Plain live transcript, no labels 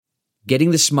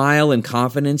Getting the smile and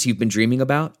confidence you've been dreaming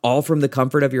about, all from the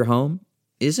comfort of your home,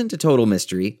 isn't a total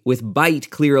mystery with Byte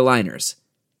clear aligners.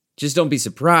 Just don't be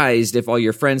surprised if all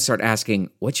your friends start asking,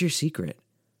 "What's your secret?"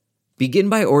 Begin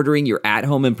by ordering your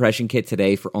at-home impression kit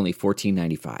today for only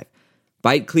 $14.95.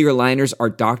 Byte clear aligners are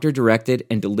doctor-directed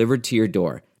and delivered to your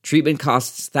door. Treatment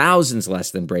costs thousands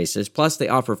less than braces, plus they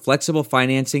offer flexible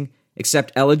financing,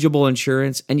 accept eligible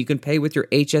insurance, and you can pay with your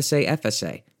HSA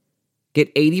FSA. Get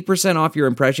 80% off your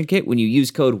impression kit when you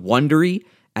use code WONDERY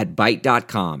at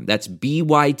Byte.com. That's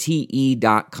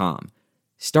BYTE.com.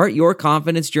 Start your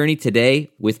confidence journey today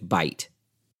with Byte.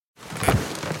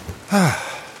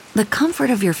 The comfort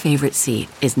of your favorite seat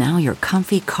is now your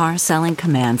comfy car-selling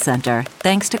command center,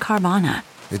 thanks to Carvana.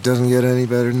 It doesn't get any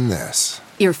better than this.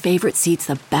 Your favorite seat's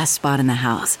the best spot in the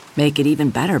house. Make it even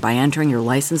better by entering your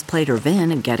license plate or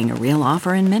VIN and getting a real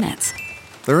offer in minutes.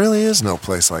 There really is no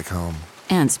place like home.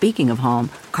 And speaking of home,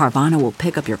 Carvana will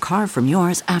pick up your car from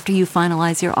yours after you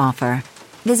finalize your offer.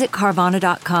 Visit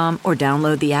Carvana.com or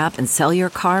download the app and sell your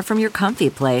car from your comfy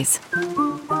place.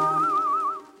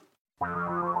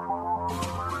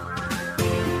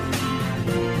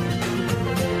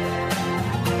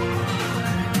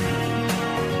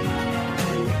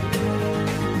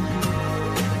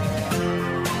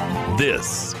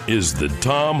 This is the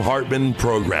Thom Hartmann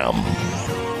Program.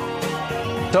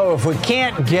 So if we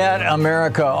can't get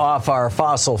America off our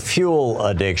fossil fuel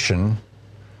addiction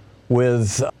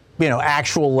with,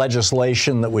 actual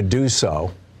legislation that would do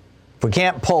so, if we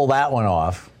can't pull that one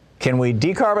off, can we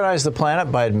decarbonize the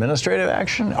planet by administrative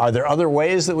action? Are there other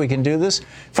ways that we can do this?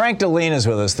 Frank Deline is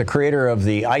with us, the creator of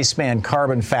the Iceman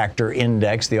Carbon Factor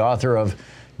Index, the author of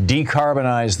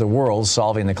Decarbonize the World,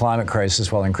 Solving the Climate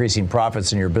Crisis While Increasing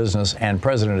Profits in Your Business, and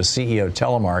president of CEO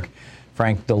Telemark.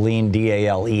 Frank Deline,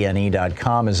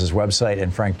 DALENE.com is his website,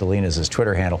 and Frank Deline is his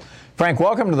Twitter handle. Frank,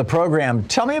 welcome to the program.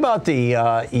 Tell me about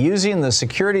the using the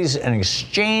Securities and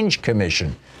Exchange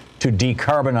Commission to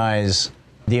decarbonize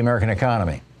the American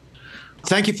economy.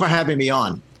 Thank you for having me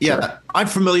on. Yeah, I'm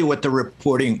familiar with the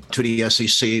reporting to the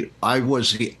SEC. I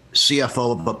was the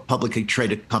CFO of a publicly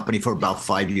traded company for about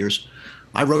 5 years.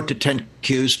 I wrote the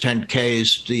 10Qs,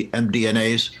 10Ks, the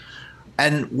MD&As.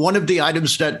 And one of the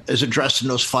items that is addressed in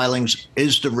those filings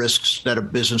is the risks that a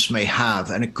business may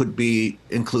have. And it could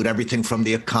include everything from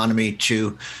the economy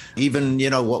to even,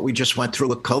 what we just went through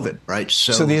with COVID, right?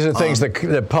 So these are things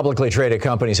that publicly traded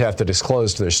companies have to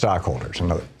disclose to their stockholders,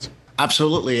 in other words.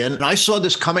 Absolutely. And I saw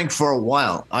this coming for a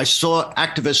while. I saw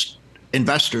activist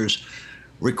investors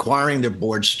requiring their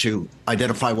boards to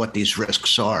identify what these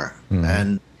risks are. Mm-hmm.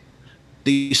 And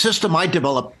the system I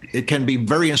developed, it can be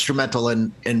very instrumental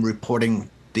in reporting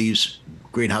these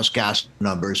greenhouse gas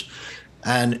numbers.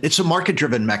 And it's a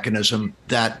market-driven mechanism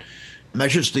that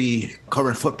measures the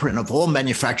carbon footprint of all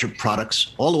manufactured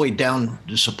products all the way down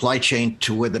the supply chain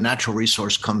to where the natural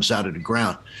resource comes out of the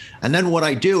ground. And then what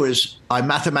I do is I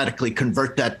mathematically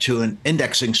convert that to an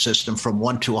indexing system from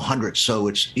 1 to 100, so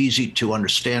it's easy to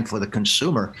understand for the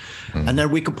consumer. Mm-hmm. And then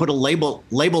we can put a label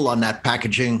on that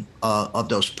packaging of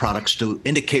those products to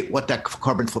indicate what that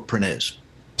carbon footprint is.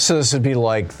 So this would be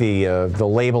like the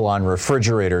label on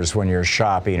refrigerators when you're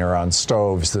shopping or on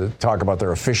stoves that talk about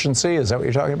their efficiency. Is that what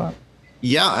you're talking about?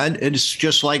 Yeah, and it's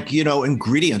just like,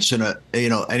 ingredients in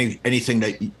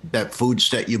anything that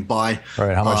foods that you buy.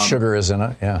 Right, how much sugar is in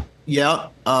it, yeah. Yeah,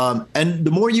 and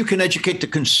the more you can educate the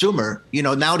consumer,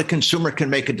 now the consumer can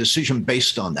make a decision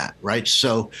based on that, right?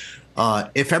 So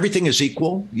if everything is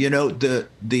equal,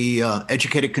 the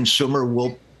educated consumer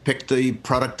will pick the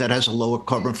product that has a lower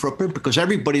carbon footprint because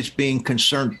everybody's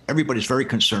very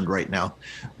concerned right now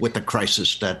with the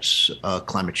crisis that's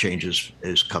climate change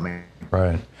is coming.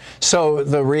 Right. So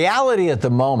the reality at the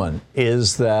moment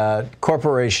is that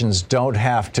corporations don't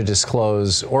have to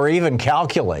disclose or even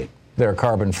calculate their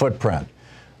carbon footprint.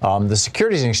 The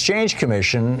Securities and Exchange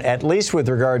Commission, at least with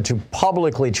regard to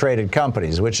publicly traded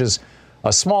companies, which is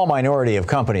a small minority of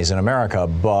companies in America,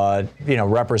 but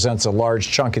represents a large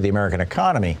chunk of the American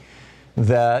economy,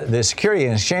 the Securities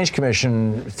and Exchange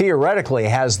Commission theoretically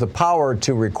has the power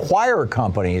to require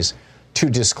companies to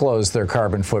disclose their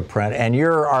carbon footprint. And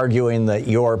you're arguing that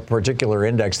your particular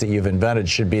index that you've invented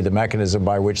should be the mechanism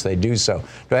by which they do so.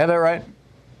 Do I have that right?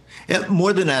 Yeah,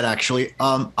 more than that, actually.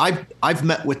 I've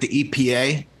met with the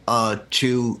EPA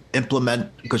to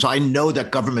implement, because I know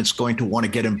that government's going to want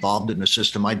to get involved in the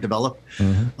system I developed.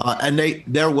 Mm-hmm. And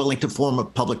they're willing to form a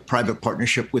public-private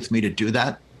partnership with me to do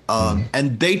that.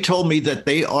 And they told me that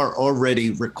they are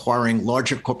already requiring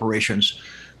larger corporations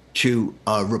to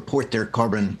report their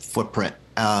carbon footprint.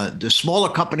 The smaller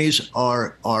companies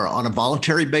are on a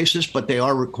voluntary basis, but they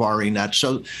are requiring that.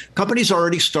 So companies are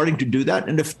already starting to do that.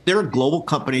 And if they're a global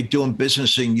company doing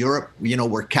business in Europe,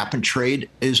 where cap and trade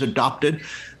is adopted,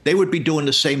 they would be doing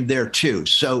the same there too.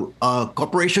 So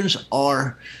corporations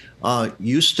are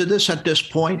used to this at this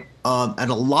point. And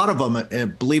a lot of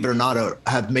them, believe it or not,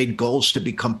 have made goals to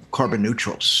become carbon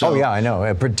neutral. So, I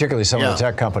know, particularly some of the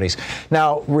tech companies.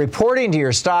 Now, reporting to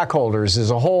your stockholders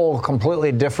is a whole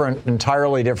completely different,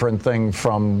 entirely different thing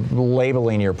from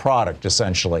labeling your product,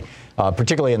 essentially,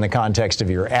 particularly in the context of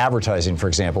your advertising, for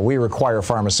example. We require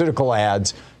pharmaceutical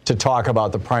ads to talk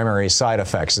about the primary side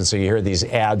effects. And so you hear these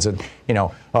ads that,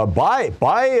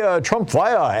 buy Trump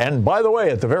Via. And by the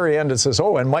way, at the very end, it says,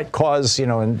 and might cause,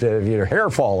 your hair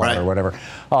fall out or whatever.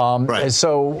 Right.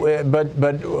 So,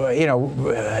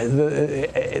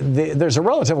 there's a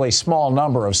relatively small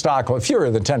number of stock, fewer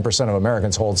than 10% of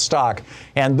Americans hold stock.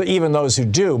 And even those who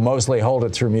do mostly hold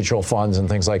it through mutual funds and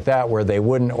things like that, where they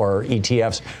wouldn't, or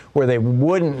ETFs, where they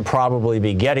wouldn't probably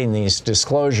be getting these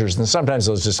disclosures. And sometimes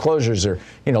those disclosures are,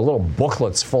 little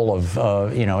booklets full of,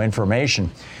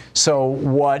 information. So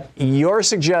what you're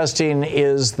suggesting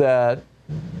is that,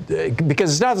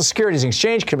 because it's not the Securities and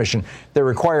Exchange Commission that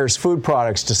requires food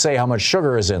products to say how much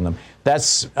sugar is in them.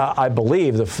 That's, I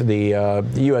believe, the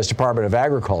U.S. Department of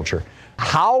Agriculture.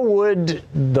 How would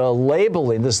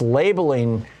this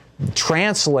labeling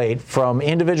translate from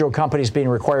individual companies being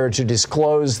required to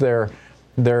disclose their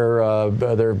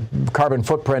carbon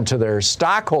footprint to their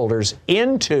stockholders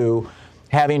into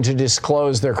having to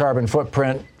disclose their carbon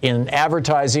footprint in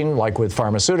advertising, like with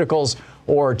pharmaceuticals,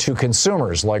 or to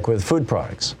consumers, like with food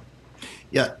products?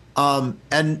 Yeah.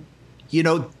 In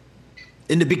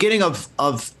the beginning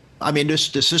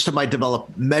the system I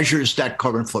developed measures that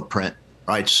carbon footprint,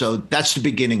 right? So that's the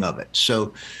beginning of it.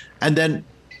 So, and then,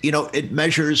 it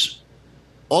measures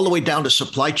all the way down to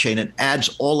supply chain and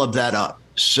adds all of that up.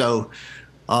 So,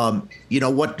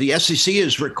 what the SEC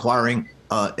is requiring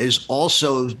is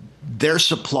also their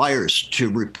suppliers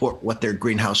to report what their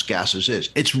greenhouse gases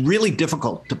is. It's really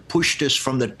difficult to push this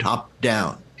from the top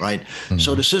down, right? Mm-hmm.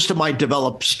 So the system I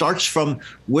developed starts from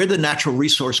where the natural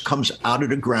resource comes out of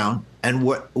the ground, and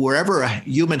wherever a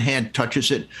human hand touches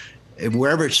it,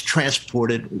 wherever it's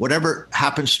transported, whatever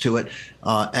happens to it,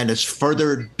 and it's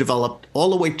further developed all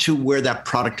the way to where that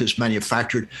product is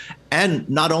manufactured. And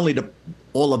not only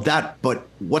all of that, but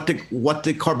what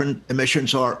the carbon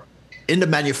emissions are in the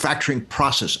manufacturing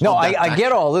process. No, I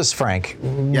get all this, Frank.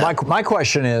 Yeah. My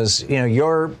question is,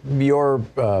 your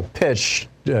pitch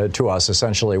to us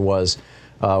essentially was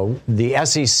the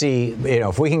SEC.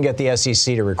 If we can get the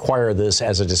SEC to require this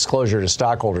as a disclosure to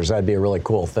stockholders, that'd be a really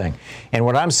cool thing. And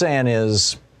what I'm saying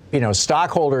is,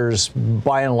 stockholders,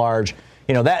 by and large,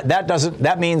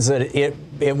 that means that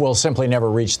it will simply never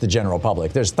reach the general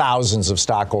public. There's thousands of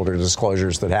stockholder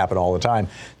disclosures that happen all the time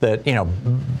that,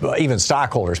 even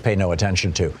stockholders pay no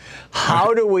attention to.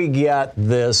 How do we get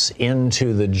this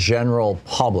into the general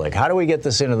public? How do we get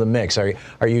this into the mix?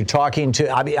 Are you talking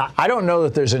to, I don't know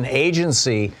that there's an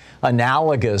agency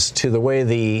analogous to the way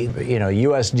the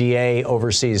USDA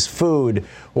oversees food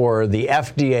or the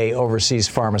FDA oversees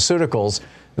pharmaceuticals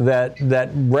that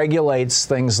regulates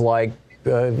things like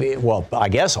I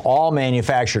guess all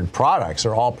manufactured products,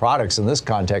 or all products in this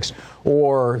context,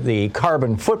 or the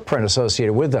carbon footprint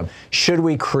associated with them. Should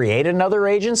we create another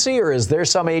agency, or is there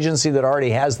some agency that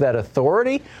already has that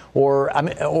authority? Or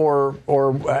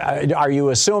are you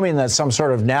assuming that some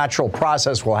sort of natural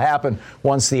process will happen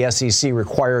once the SEC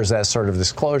requires that sort of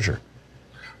disclosure?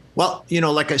 Well,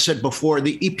 like I said before,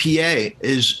 the EPA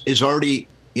is already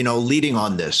leading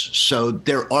on this. So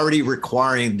they're already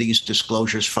requiring these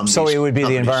disclosures from So these it would be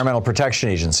companies. The Environmental Protection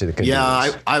Agency that could do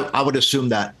this. I would assume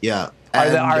that, yeah.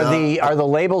 Are the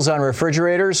labels on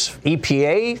refrigerators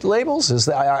EPA labels?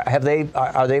 Are they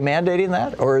mandating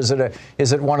that? Or is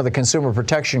it one of the consumer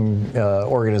protection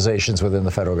organizations within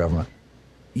the federal government?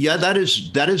 Yeah, that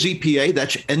is EPA.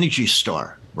 That's Energy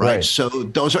Star. Right. So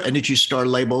those are Energy Star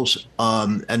labels,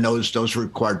 and those are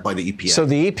required by the EPA. So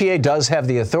the EPA does have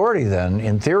the authority then,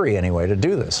 in theory anyway, to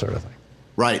do this sort of thing.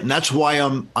 Right. And that's why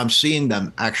I'm seeing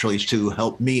them actually to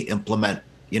help me implement,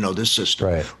 this system,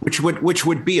 right, which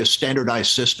would be a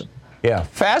standardized system. Yeah.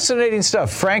 Fascinating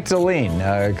stuff. Frank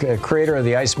Deline, creator of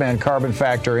the Iceman Carbon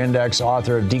Factor Index,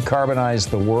 author of Decarbonize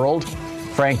the World.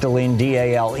 Frank Deline,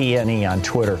 DALENE on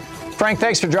Twitter. Frank,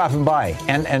 thanks for dropping by.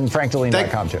 And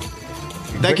frankdeline.com too.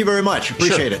 Thank you very much.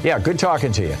 Appreciate it. Yeah, good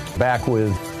talking to you. Back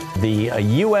with the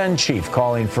UN chief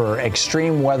calling for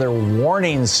extreme weather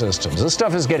warning systems. This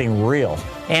stuff is getting real.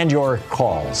 And your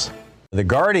calls. The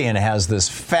Guardian has this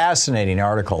fascinating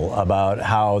article about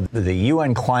how the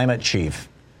UN climate chief,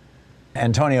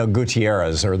 Antonio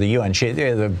Guterres, or the UN chief,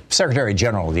 the Secretary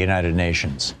General of the United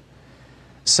Nations,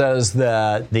 says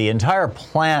that the entire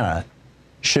planet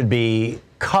should be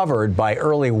covered by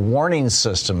early warning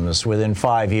systems within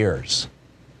 5 years.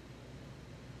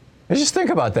 Just think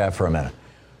about that for a minute.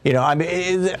 You know,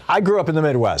 I grew up in the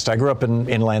Midwest. I grew up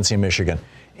in Lansing, Michigan.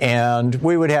 And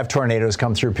we would have tornadoes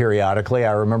come through periodically.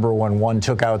 I remember when one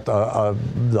took out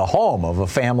the home of a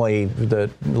family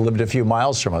that lived a few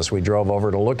miles from us. We drove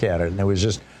over to look at it, and it was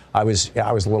just, I was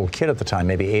a little kid at the time,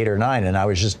 maybe 8 or 9, and I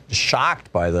was just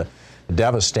shocked by the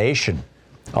devastation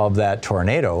of that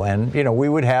tornado. And, you know, we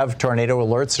would have tornado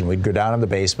alerts, and we'd go down in the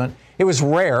basement. It was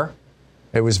rare.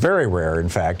 It was very rare, in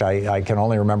fact. I can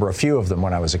only remember a few of them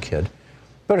when I was a kid.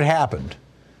 But it happened.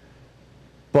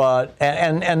 But,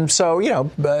 and so, you know,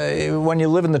 when you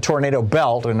live in the tornado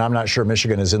belt, and I'm not sure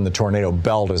Michigan is in the tornado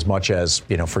belt as much as,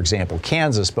 you know, for example,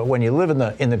 Kansas, but when you live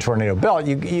in the tornado belt,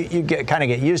 you kind of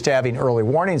get used to having early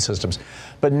warning systems.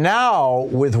 But now,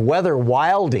 with weather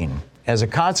wilding as a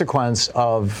consequence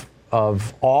of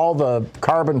all the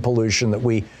carbon pollution that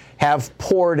we have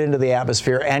poured into the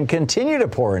atmosphere and continue to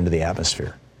pour into the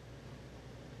atmosphere,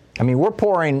 I mean, we're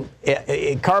pouring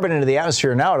carbon into the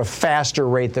atmosphere now at a faster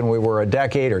rate than we were a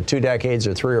decade or 2 decades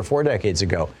or 3 or 4 decades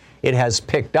ago. It has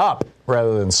picked up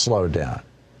rather than slowed down.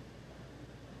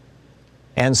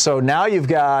 And so now you've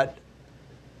got,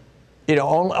 you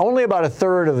know, only about a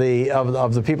third of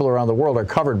the people around the world are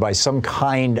covered by some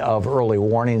kind of early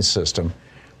warning system.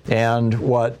 And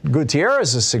what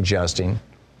Gutierrez is suggesting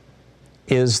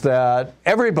is that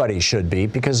everybody should be,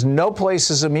 because no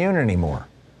place is immune anymore.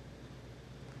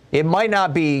 It might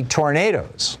not be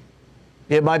tornadoes.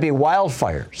 It might be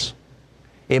wildfires.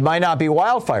 It might not be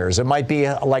wildfires. It might be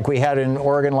like we had in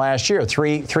Oregon last year,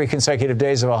 three consecutive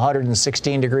days of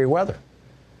 116-degree weather.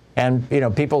 And, you know,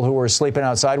 people who were sleeping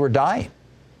outside were dying.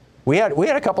 We had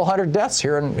a couple hundred deaths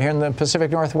here in the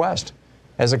Pacific Northwest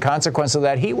as a consequence of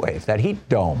that heat wave, that heat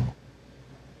dome,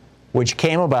 which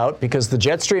came about because the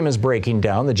jet stream is breaking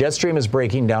down. The jet stream is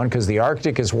breaking down because the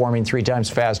Arctic is warming 3 times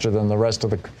faster than the rest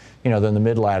of than the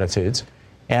mid-latitudes.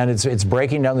 And it's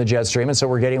breaking down the jet stream, and so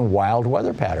we're getting wild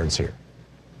weather patterns here.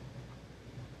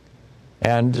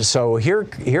 And so here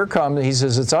comes, he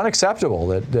says, it's unacceptable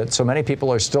that so many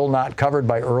people are still not covered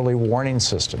by early warning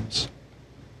systems.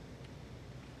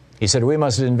 He said, we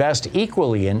must invest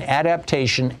equally in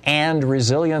adaptation and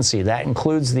resiliency. That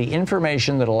includes the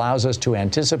information that allows us to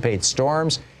anticipate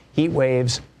storms, heat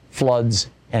waves,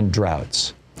 floods, and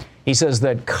droughts. He says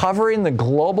that covering the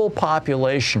global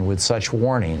population with such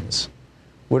warnings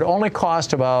would only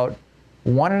cost about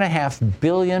 $1.5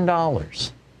 billion.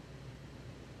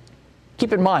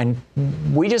 Keep in mind,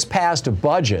 we just passed a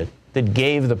budget that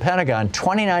gave the Pentagon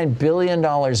 $29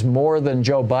 billion more than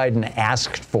Joe Biden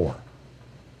asked for.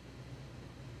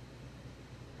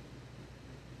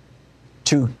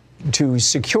 To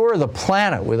secure the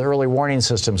planet with early warning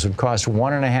systems would cost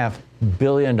 $1.5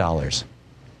 billion.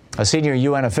 A senior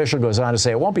UN official goes on to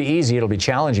say, it won't be easy, it'll be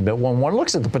challenging, but when one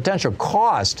looks at the potential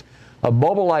cost of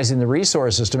mobilizing the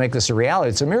resources to make this a reality,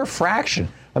 it's a mere fraction,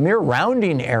 a mere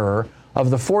rounding error of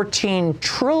the $14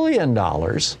 trillion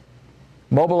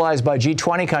mobilized by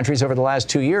G20 countries over the last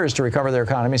 2 years to recover their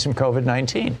economies from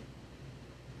COVID-19.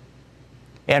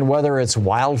 And whether it's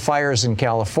wildfires in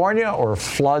California or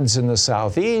floods in the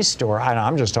Southeast, or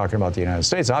I'm just talking about the United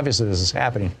States, obviously this is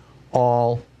happening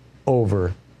all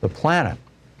over the planet.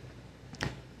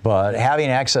 But having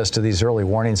access to these early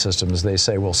warning systems, they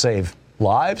say, will save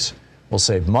lives, will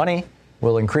save money,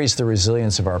 will increase the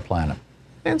resilience of our planet.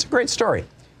 And it's a great story.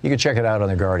 You can check it out on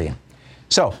The Guardian.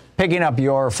 So, picking up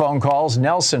your phone calls,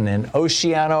 Nelson in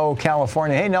Oceano,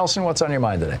 California. Hey, Nelson, what's on your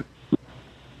mind today?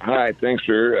 Hi, thanks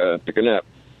for picking up.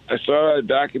 I saw a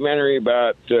documentary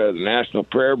about the National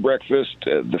Prayer Breakfast,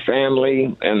 the family,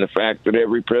 and the fact that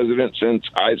every president since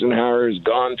Eisenhower has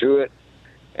gone to it,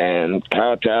 and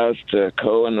kowtows to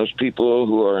Coe and those people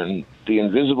who are in the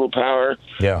invisible power.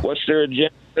 Yeah. What's their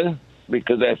agenda?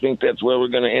 Because I think that's where we're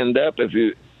going to end up.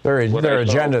 Their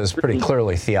agenda is pretty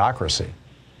clearly theocracy.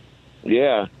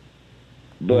 Yeah.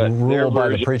 But ruled by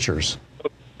the preachers.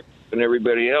 And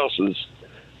everybody else's.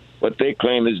 What they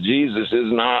claim is Jesus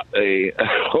is not a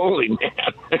holy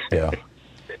man. Yeah.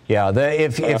 Yeah.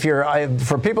 If you're,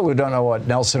 for people who don't know what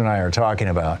Nelson and I are talking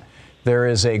about, there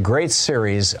is a great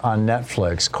series on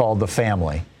Netflix called The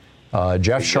Family.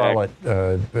 Jeff Charlotte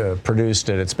produced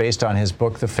it. It's based on his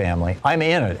book, The Family. I'm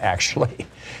in it, actually.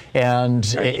 And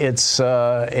it's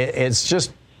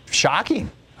just shocking.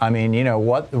 I mean, you know,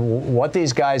 what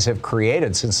these guys have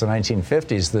created since the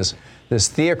 1950s, this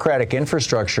theocratic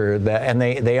infrastructure, and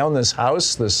they own this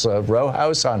house, this row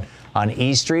house on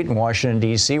E Street in Washington,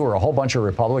 D.C., where a whole bunch of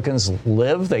Republicans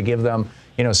live. They give them,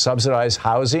 you know, subsidized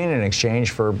housing in exchange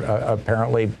for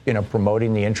apparently, you know,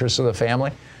 promoting the interests of the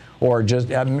family. Or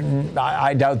just,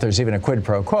 I doubt there's even a quid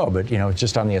pro quo, but, you know,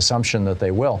 just on the assumption that they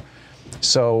will.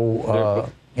 So,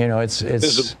 you know, it's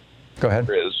go ahead.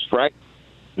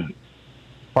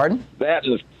 Pardon? That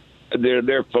is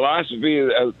their philosophy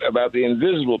about the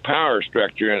invisible power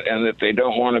structure, and that they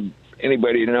don't want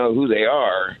anybody to know who they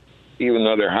are, even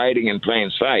though they're hiding in plain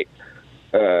sight,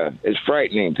 is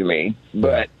frightening to me.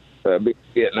 But being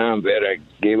a Vietnam vet, I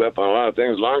gave up on a lot of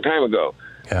things a long time ago.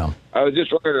 Yeah. I was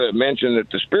just wanted to mention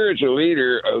that the spiritual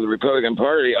leader of the Republican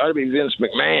Party ought to be Vince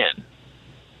McMahon.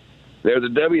 They're the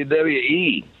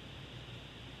WWE.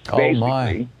 Oh,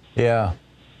 my. Yeah.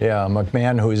 Yeah,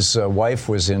 McMahon, whose wife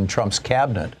was in Trump's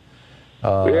cabinet.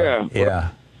 Yeah.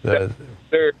 Their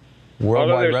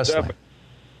Worldwide Wrestling stuff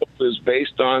is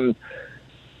based on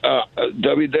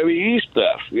WWE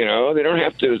stuff. You know, they don't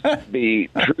have to be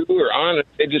true or honest.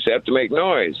 They just have to make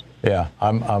noise. Yeah,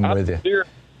 I'm with you.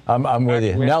 I'm with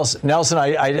you. Nelson,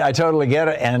 I totally get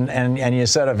it, and you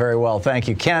said it very well. Thank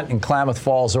you. Kent in Klamath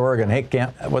Falls, Oregon. Hey,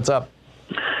 Kent, what's up?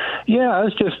 Yeah, I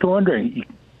was just wondering,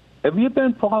 have you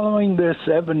been following this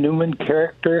Evan Newman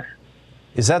character?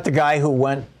 Is that the guy who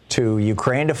went to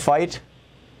Ukraine to fight?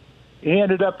 He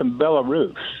ended up in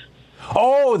Belarus.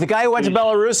 Oh, the guy who went to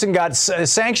Belarus and got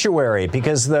sanctuary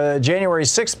because the January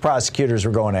 6th prosecutors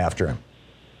were going after him.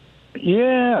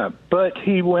 Yeah, but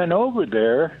he went over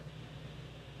there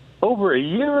over a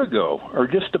year ago, or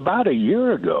just about a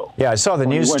year ago. Yeah, I saw the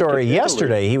news story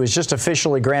yesterday. He was just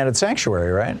officially granted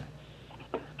sanctuary, right?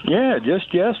 Yeah,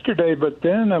 just yesterday, but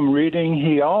then I'm reading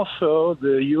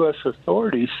the U.S.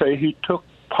 authorities say he took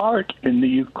part in the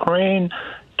Ukraine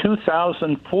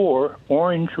 2004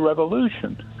 Orange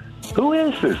Revolution. Who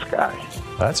is this guy?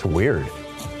 That's weird.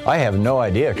 I have no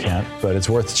idea, Kent, but it's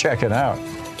worth checking out.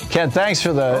 Kent, thanks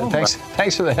for the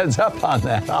thanks for the heads up on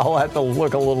that. I'll have to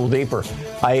look a little deeper.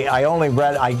 I only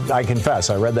read, I confess,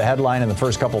 I read the headline and the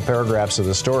first couple paragraphs of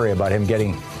the story about him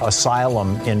getting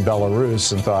asylum in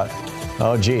Belarus and thought,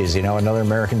 oh, geez, you know, another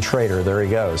American traitor. There he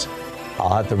goes. I'll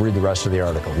have to read the rest of the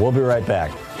article. We'll be right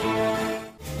back.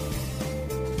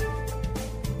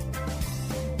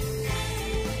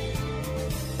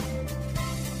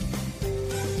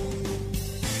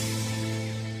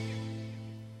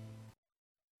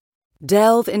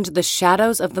 Delve into the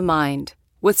shadows of the mind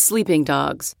with Sleeping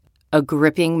Dogs, a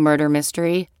gripping murder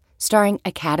mystery starring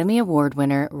Academy Award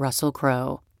winner Russell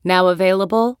Crowe. Now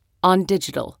available on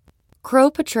digital.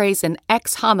 Crowe portrays an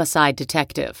ex-homicide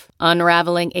detective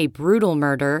unraveling a brutal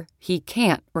murder he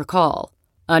can't recall.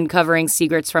 Uncovering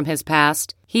secrets from his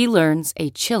past, he learns a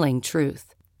chilling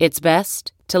truth. It's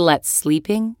best to let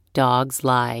sleeping dogs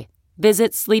lie.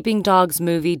 Visit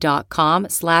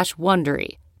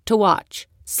sleepingdogsmovie.com/Wondery to watch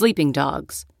Sleeping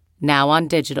Dogs, now on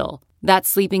digital.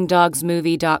 That's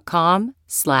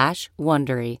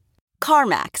sleepingdogsmovie.com/Wondery.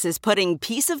 CarMax is putting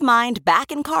peace of mind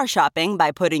back in car shopping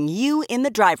by putting you in the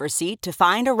driver's seat to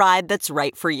find a ride that's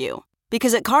right for you.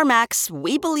 Because at CarMax,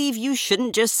 we believe you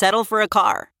shouldn't just settle for a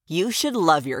car. You should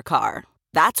love your car.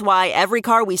 That's why every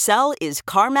car we sell is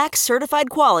CarMax certified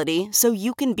quality, so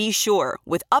you can be sure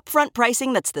with upfront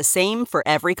pricing that's the same for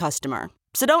every customer.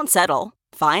 So don't settle.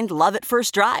 Find love at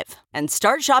first drive and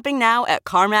start shopping now at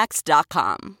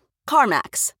CarMax.com.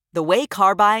 CarMax, the way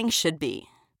car buying should be.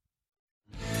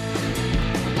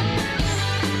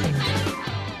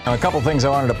 Now, a couple things I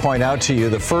wanted to point out to you.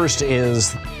 The first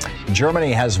is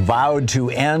Germany has vowed to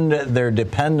end their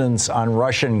dependence on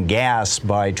Russian gas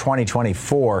by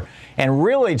 2024 and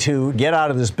really to get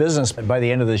out of this business by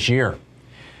the end of this year.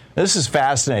 This is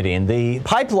fascinating. The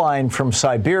pipeline from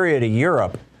Siberia to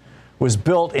Europe was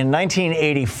built in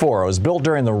 1984. It was built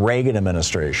during the Reagan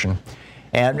administration.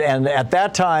 And at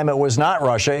that time, it was not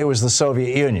Russia, it was the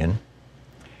Soviet Union.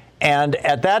 And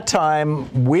at that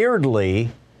time, weirdly,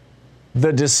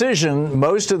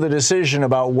 most of the decision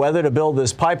about whether to build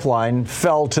this pipeline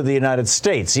fell to the United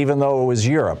States, even though it was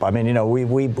Europe. I mean, you know,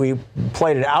 we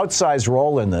played an outsized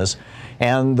role in this.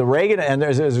 And the Reagan, and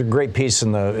there's a great piece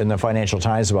in the Financial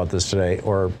Times about this today,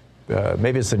 or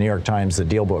maybe it's the New York Times, the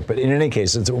Deal Book, but in any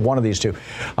case, it's one of these two.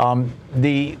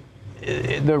 The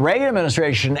Reagan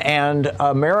administration and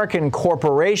American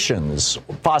corporations,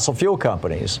 fossil fuel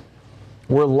companies,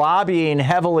 were lobbying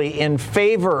heavily in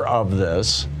favor of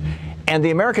this. And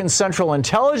the American Central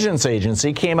Intelligence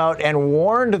Agency came out and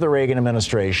warned the Reagan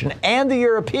administration and the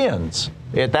Europeans.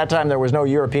 At that time, there was no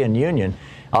European Union.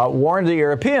 warned the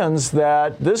Europeans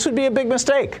that this would be a big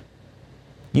mistake.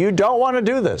 You don't want to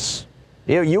do this.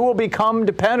 You will become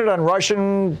dependent on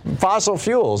Russian fossil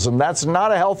fuels, and that's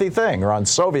not a healthy thing. Or on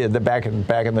Soviet, back in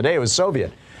the day, it was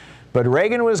Soviet. But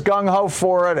Reagan was gung-ho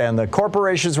for it, and the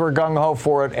corporations were gung-ho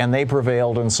for it, and they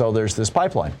prevailed, and so there's this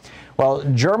pipeline. Well,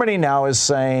 Germany now is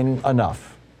saying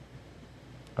enough.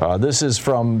 This is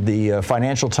from the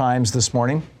Financial Times this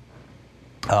morning,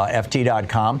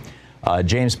 FT.com.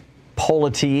 James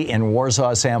Polity in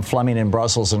Warsaw, Sam Fleming in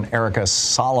Brussels, and Erica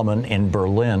Solomon in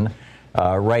Berlin.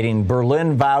 Writing,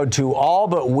 Berlin vowed to all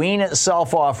but wean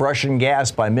itself off Russian gas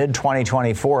by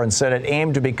mid-2024 and said it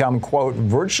aimed to become, quote,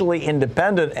 virtually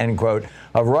independent, end quote,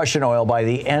 of Russian oil by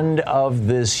the end of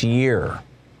this year.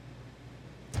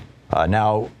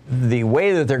 Now, the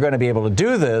way that they're going to be able to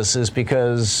do this is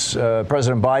because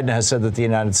President Biden has said that the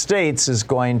United States is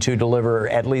going to deliver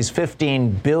at least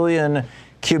 15 billion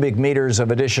cubic meters of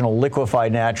additional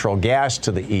liquefied natural gas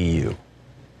to the EU.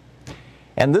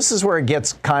 And this is where it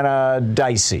gets kind of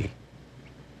dicey.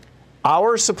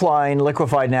 Our supplying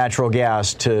liquefied natural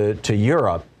gas to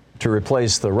Europe to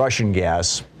replace the Russian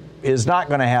gas is not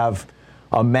going to have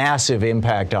a massive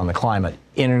impact on the climate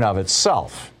in and of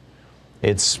itself.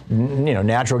 It's,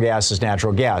 natural gas is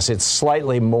natural gas. It's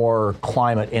slightly more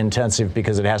climate intensive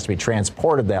because it has to be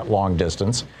transported that long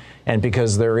distance and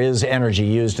because there is energy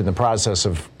used in the process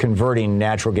of converting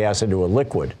natural gas into a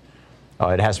liquid.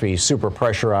 It has to be super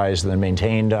pressurized and then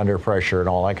maintained under pressure and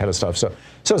all that kind of stuff. So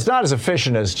it's not as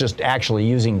efficient as just actually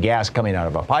using gas coming out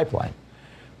of a pipeline.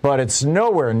 But it's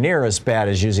nowhere near as bad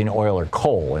as using oil or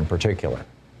coal in particular.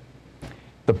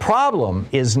 The problem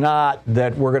is not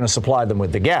that we're going to supply them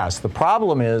with the gas. The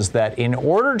problem is that in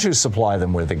order to supply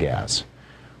them with the gas,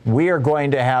 we are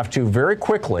going to have to very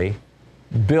quickly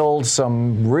build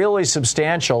some really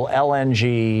substantial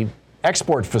LNG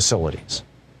export facilities.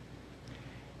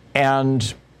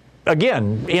 And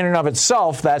again, in and of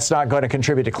itself, that's not going to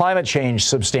contribute to climate change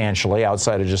substantially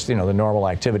outside of just, the normal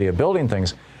activity of building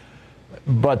things.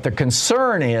 But the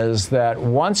concern is that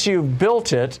once you've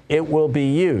built it, it will be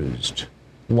used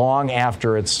long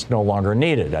after it's no longer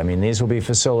needed. I mean, these will be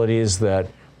facilities that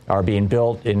are being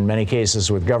built in many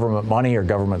cases with government money or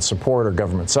government support or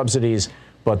government subsidies,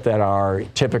 but that are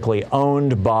typically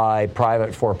owned by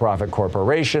private for-profit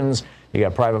corporations. You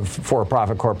got private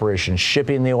for-profit corporations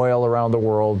shipping the oil around the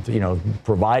world,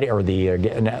 providing, or the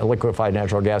liquefied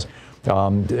natural gas,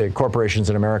 corporations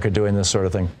in America doing this sort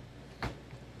of thing.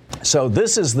 So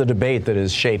this is the debate that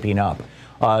is shaping up,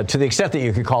 to the extent that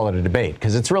you could call it a debate,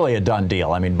 because it's really a done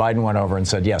deal. I mean, Biden went over and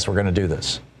said, yes, we're going to do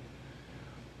this.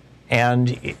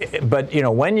 But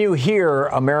when you hear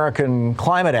American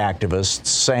climate activists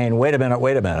saying, wait a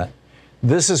minute,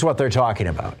 this is what they're talking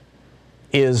about.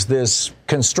 Is this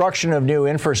construction of new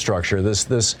infrastructure,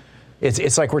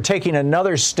 it's like we're taking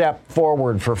another step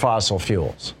forward for fossil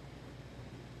fuels.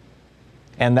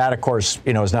 And that, of course,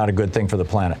 is not a good thing for the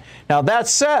planet. Now, that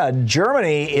said,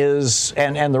 Germany is,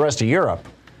 and the rest of Europe,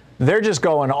 they're just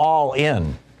going all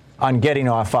in on getting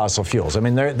off fossil fuels. I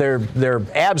mean, they're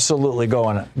absolutely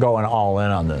going all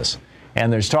in on this.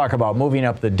 And there's talk about moving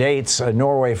up the dates.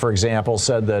 Norway, for example,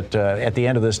 said that at the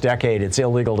end of this decade, it's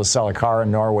illegal to sell a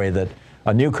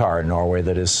new car in Norway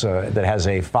that has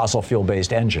a fossil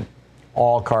fuel-based engine.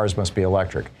 All cars must be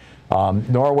electric.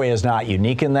 Norway is not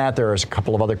unique in that. There's a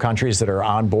couple of other countries that are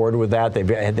on board with that.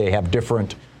 They have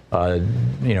different,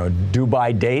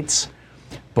 do-by dates,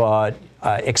 but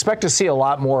expect to see a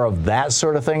lot more of that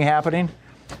sort of thing happening,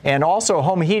 and also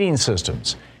home heating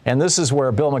systems. And this is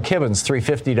where Bill McKibben's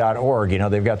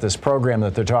 350.org, they've got this program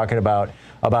that they're talking about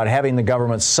having the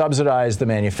government subsidize the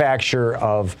manufacture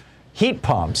of heat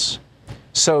pumps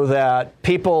so that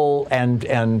people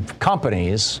and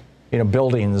companies,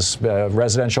 buildings,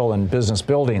 residential and business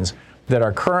buildings that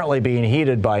are currently being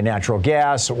heated by natural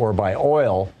gas or by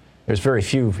oil, there's very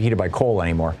few heated by coal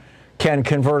anymore, can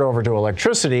convert over to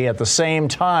electricity at the same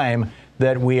time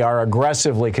that we are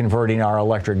aggressively converting our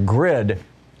electric grid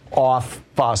off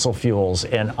fossil fuels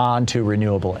and onto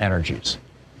renewable energies.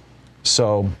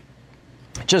 So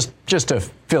just to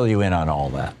fill you in on all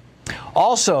that.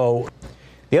 Also,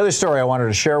 the other story I wanted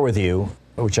to share with you,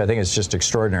 which I think is just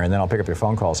extraordinary, and then I'll pick up your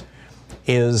phone calls,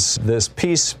 is this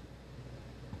piece.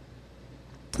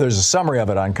 There's a summary of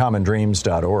it on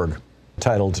commondreams.org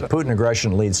titled Putin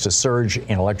Aggression Leads to Surge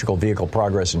in Electrical Vehicle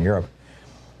Progress in Europe.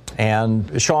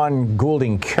 And Sean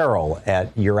Goulding Carroll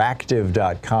at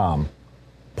Euractiv.com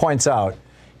points out,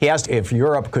 he asked if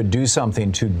Europe could do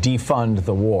something to defund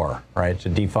the war, right, to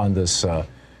defund this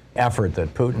effort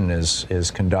that Putin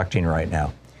is conducting right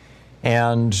now.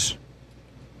 And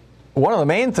one of the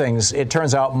main things, it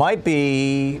turns out, might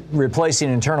be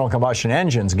replacing internal combustion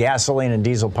engines, gasoline and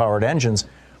diesel-powered engines,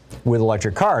 with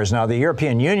electric cars. Now, the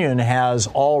European Union has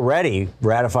already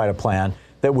ratified a plan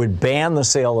that would ban the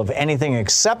sale of anything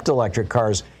except electric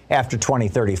cars after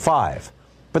 2035.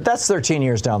 But that's 13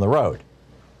 years down the road.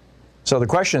 So the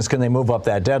question is, can they move up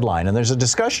that deadline? And there's a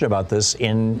discussion about this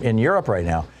in Europe right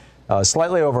now.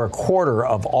 Slightly over a quarter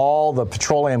of all the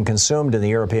petroleum consumed in the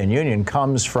European Union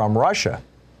comes from Russia.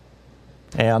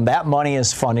 And that money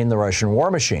is funding the Russian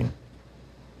war machine.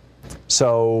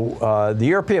 So the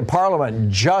European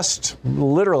Parliament just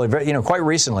literally, quite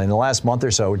recently, in the last month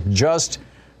or so, just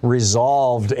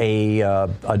resolved a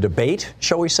debate,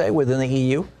 shall we say, within the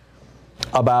EU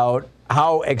about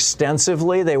how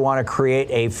extensively they want to create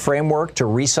a framework to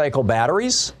recycle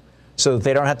batteries so that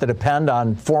they don't have to depend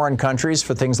on foreign countries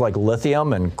for things like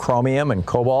lithium and chromium and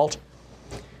cobalt,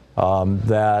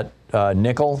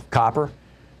 nickel, copper.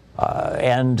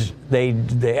 And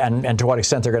to what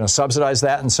extent they're going to subsidize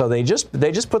that. And so they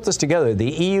just put this together. The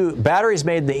EU batteries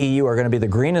made in the EU are going to be the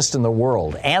greenest in the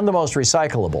world and the most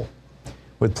recyclable,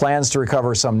 with plans to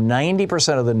recover some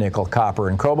 90% of the nickel, copper,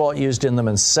 and cobalt used in them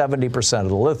and 70% of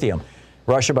the lithium.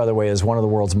 Russia, by the way, is one of the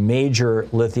world's major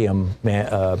lithium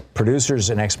producers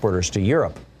and exporters to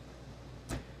Europe.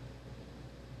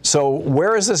 So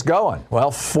where is this going?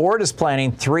 Well, Ford is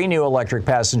planning 3 new electric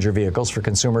passenger vehicles for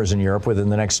consumers in Europe within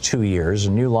the next 2 years.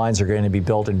 And new lines are going to be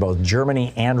built in both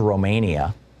Germany and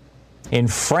Romania. In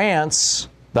France,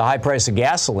 the high price of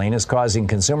gasoline is causing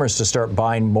consumers to start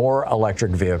buying more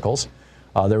electric vehicles.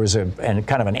 There was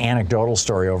kind of an anecdotal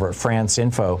story over at France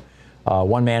Info.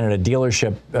 One man at a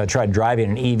dealership tried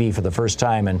driving an EV for the first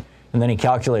time, and then he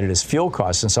calculated his fuel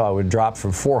costs and saw it would drop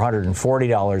from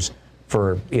 $440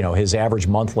 for his average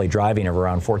monthly driving of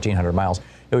around 1,400 miles.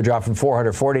 It would drop from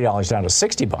 $440 down to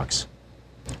 $60.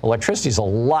 Electricity is a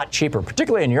lot cheaper,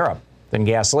 particularly in Europe, than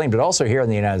gasoline, but also here in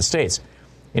the United States.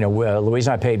 Louise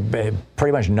and I paid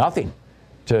pretty much nothing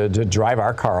to drive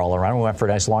our car all around. We went for a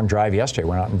nice long drive yesterday.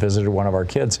 Went out and visited one of our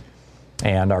kids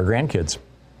and our grandkids.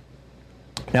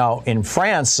 Now, in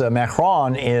France,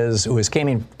 Macron who is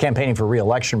campaigning for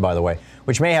re-election, by the way,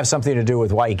 which may have something to do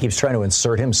with why he keeps trying to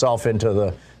insert himself into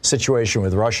the situation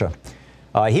with Russia.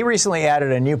 He recently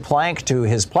added a new plank to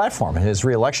his platform, his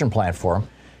re-election platform,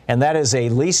 and that is a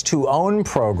lease-to-own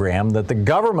program that the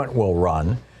government will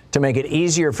run to make it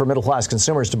easier for middle-class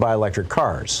consumers to buy electric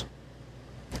cars.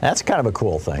 That's kind of a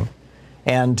cool thing.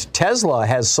 And Tesla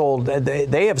has sold,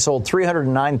 they have sold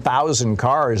 309,000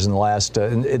 cars in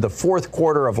the fourth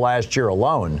quarter of last year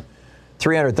alone.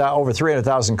 Over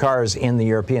 300,000 cars in the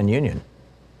European Union.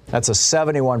 That's a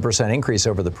 71% increase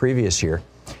over the previous year.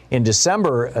 In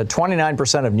December,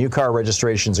 29% of new car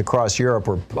registrations across Europe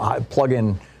were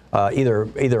plug-in,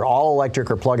 either all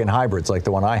electric or plug-in hybrids like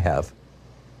the one I have.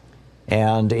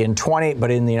 And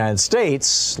but in the United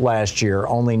States last year,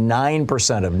 only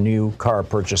 9% of new car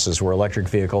purchases were electric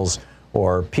vehicles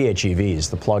or PHEVs,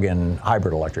 the plug-in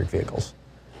hybrid electric vehicles.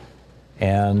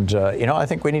 And I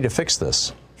think we need to fix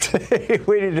this.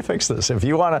 We need to fix this. If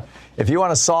you want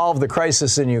to solve the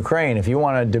crisis in Ukraine, if you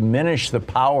want to diminish the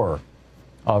power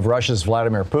of Russia's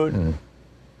Vladimir Putin,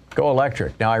 go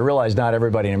electric. Now, I realize not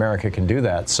everybody in America can do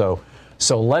that. So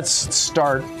let's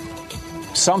start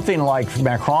something like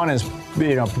Macron is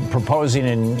proposing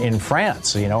in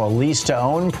France, a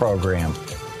lease-to-own program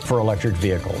for electric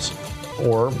vehicles,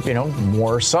 or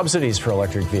more subsidies for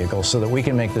electric vehicles so that we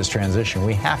can make this transition.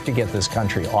 We have to get this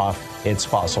country off its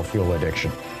fossil fuel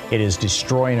addiction. It is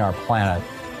destroying our planet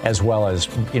as well as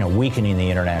weakening the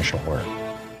international order.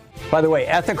 By the way,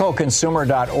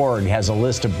 ethicalconsumer.org has a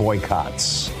list of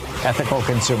boycotts.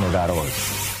 ethicalconsumer.org.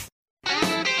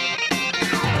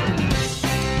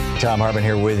 Tom Hartman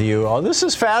here with you. Oh, this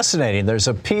is fascinating. There's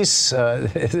a piece,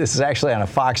 this is actually on a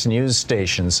Fox News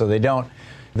station, so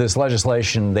this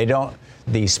legislation,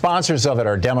 the sponsors of it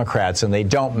are Democrats, and they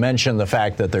don't mention the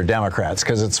fact that they're Democrats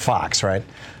because it's Fox, right?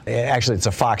 Actually, it's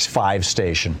a Fox 5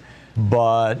 station.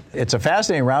 But it's a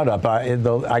fascinating roundup.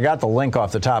 I got the link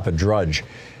off the top of Drudge.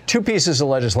 2 pieces of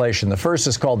legislation. The first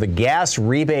is called the Gas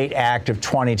Rebate Act of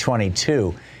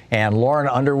 2022. And Lauren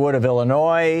Underwood of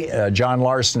Illinois, John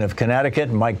Larson of Connecticut,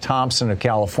 and Mike Thompson of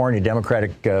California,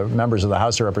 Democratic members of the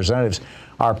House of Representatives,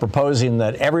 are proposing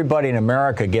that everybody in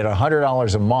America get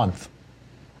 $100 a month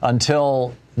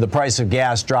until the price of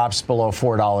gas drops below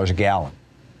 $4 a gallon.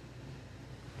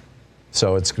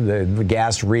 So it's the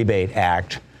Gas Rebate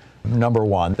Act, number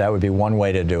one. That would be one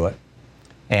way to do it.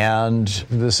 And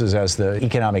this is as the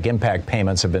economic impact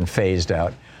payments have been phased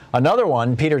out. Another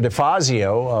one, Peter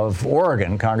DeFazio of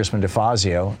Oregon, Congressman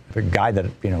DeFazio, a guy that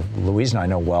Louise and I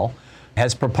know well,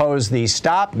 has proposed the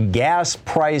Stop Gas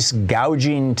Price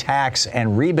Gouging Tax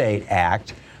and Rebate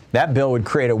Act. That bill would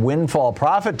create a windfall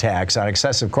profit tax on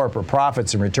excessive corporate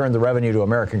profits and return the revenue to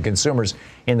American consumers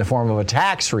in the form of a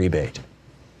tax rebate.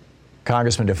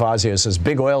 Congressman DeFazio says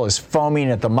big oil is foaming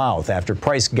at the mouth after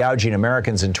price gouging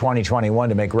Americans in 2021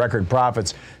 to make record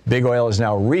profits. Big oil is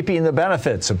now reaping the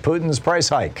benefits of Putin's price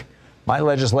hike. My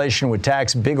legislation would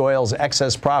tax big oil's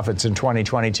excess profits in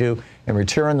 2022 and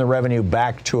return the revenue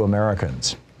back to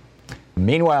Americans.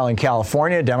 Meanwhile, in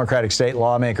California, Democratic state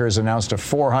lawmakers announced a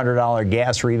 $400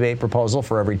 gas rebate proposal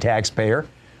for every taxpayer.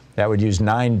 That would use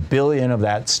 $9 billion of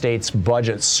that state's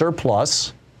budget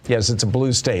surplus. Yes, it's a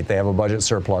blue state. They have a budget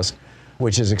surplus,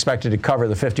 which is expected to cover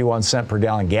the 51 cent per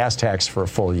gallon gas tax for a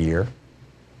full year.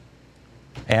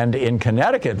 And in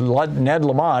Connecticut, Ned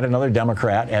Lamont, another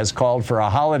Democrat, has called for a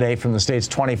holiday from the state's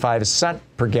 25 cent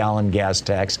per gallon gas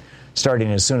tax, starting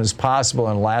as soon as possible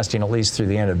and lasting at least through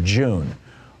the end of June.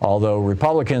 Although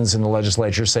Republicans in the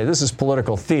legislature say this is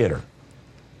political theater.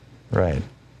 Right.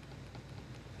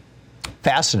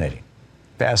 Fascinating.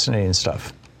 Fascinating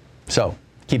stuff. So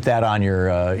keep that on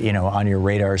your, on your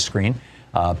radar screen.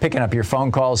 Picking up your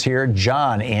phone calls here.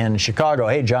 John in Chicago.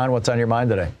 Hey, John, what's on your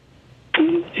mind today?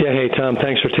 Yeah, hey, Tom,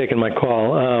 thanks for taking my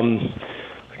call.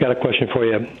 I got a question for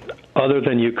you. Other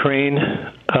than Ukraine,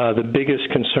 the biggest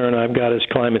concern I've got is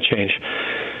climate change.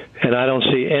 And I don't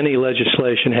see any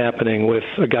legislation happening with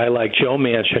a guy like Joe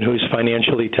Manchin, who's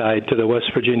financially tied to the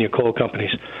West Virginia coal companies.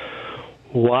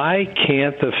 Why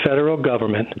can't the federal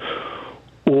government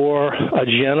or a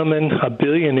gentleman, a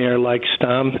billionaire like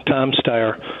Tom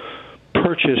Steyer,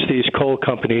 purchase these coal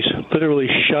companies, literally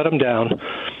shut them down,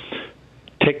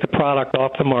 take the product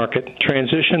off the market,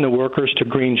 transition the workers to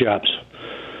green jobs?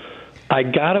 I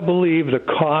got to believe the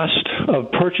cost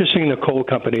of purchasing the coal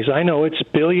companies, I know it's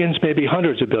billions, maybe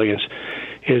hundreds of billions,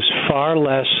 is far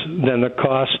less than the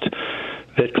cost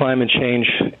that climate change,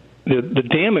 the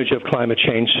damage of climate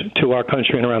change to our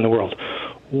country and around the world.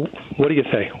 What do you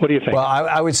think? Well,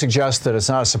 I would suggest that it's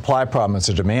not a supply problem, it's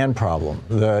a demand problem.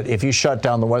 That if you shut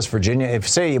down the West Virginia, if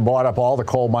say you bought up all the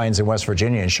coal mines in West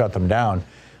Virginia and shut them down,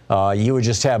 you would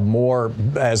just have more,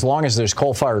 as long as there's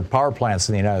coal-fired power plants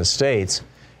in the United States,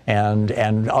 and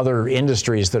other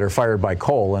industries that are fired by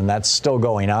coal, and that's still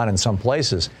going on in some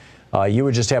places, you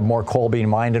would just have more coal being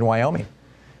mined in Wyoming.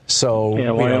 So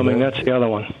yeah, Wyoming, that's the other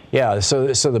one. Yeah,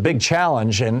 so the big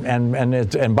challenge, and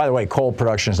by the way, coal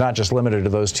production is not just limited to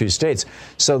those two states.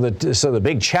 So the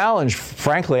big challenge,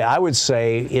 frankly, I would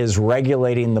say, is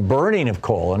regulating the burning of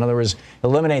coal. In other words,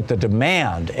 eliminate the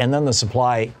demand, and then the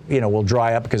supply, will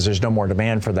dry up because there's no more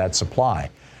demand for that supply.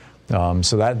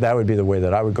 So that would be the way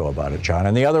that I would go about it, John.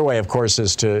 And the other way, of course,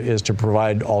 is to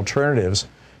provide alternatives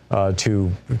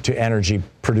to energy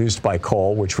produced by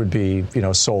coal, which would be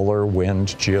solar, wind,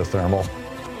 geothermal,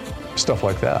 stuff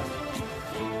like that.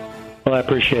 Well, I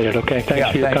appreciate it. Okay,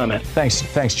 thanks for your comment.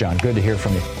 Thanks, John. Good to hear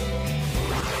from you.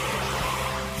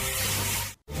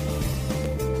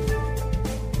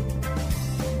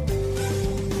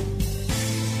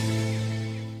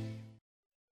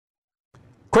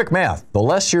 Quick math. The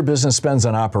less your business spends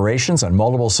on operations, on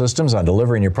multiple systems, on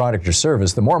delivering your product or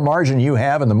service, the more margin you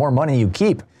have and the more money you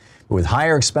keep. With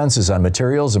higher expenses on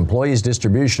materials, employees,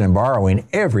 distribution, and borrowing,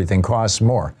 everything costs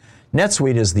more.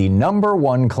 NetSuite is the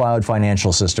 #1 cloud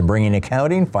financial system, bringing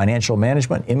accounting, financial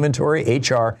management, inventory,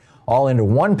 HR, all into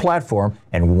one platform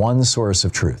and one source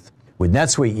of truth. With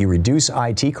NetSuite, you reduce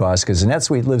IT costs because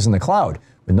NetSuite lives in the cloud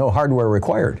with no hardware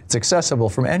required. It's accessible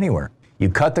from anywhere. You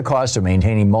cut the cost of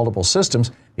maintaining multiple systems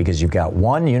because you've got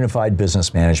one unified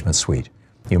business management suite.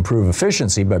 You improve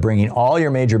efficiency by bringing all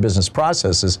your major business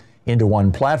processes into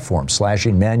one platform,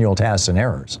 slashing manual tasks and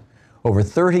errors. Over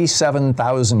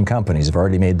 37,000 companies have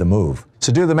already made the move.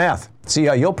 So do the math. See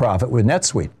how you'll profit with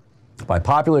NetSuite. By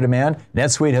popular demand,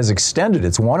 NetSuite has extended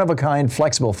its one-of-a-kind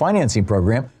flexible financing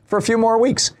program for a few more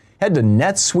weeks. Head to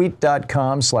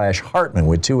netsuite.com/Hartman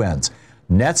with 2 N's.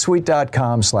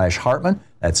 netsuite.com/Hartman.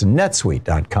 That's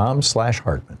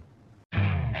netsuite.com/Hartman.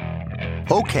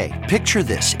 Okay, picture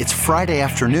this. It's Friday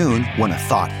afternoon when a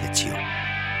thought hits you.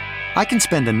 I can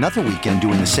spend another weekend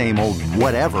doing the same old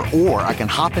whatever, or I can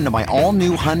hop into my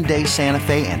all-new Hyundai Santa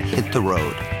Fe and hit the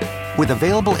road. With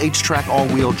available H-Track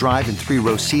all-wheel drive and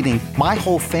 3-row seating, my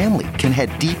whole family can head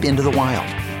deep into the wild.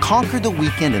 Conquer the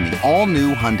weekend in the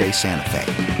all-new Hyundai Santa Fe.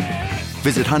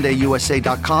 Visit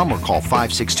HyundaiUSA.com or call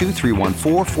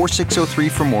 562-314-4603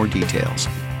 for more details.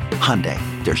 Hyundai,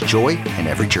 there's joy in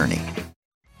every journey.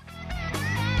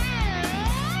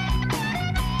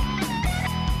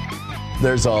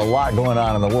 There's a lot going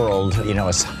on in the world,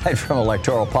 aside from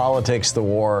electoral politics, the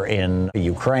war in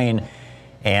Ukraine,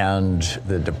 and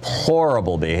the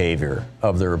deplorable behavior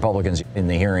of the Republicans in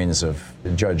the hearings of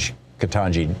Judge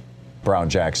Ketanji Brown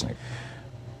Jackson.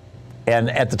 And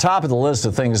at the top of the list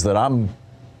of things that I'm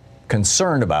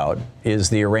concerned about is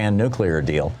the Iran nuclear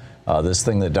deal. This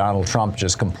thing that Donald Trump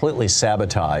just completely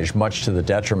sabotaged, much to the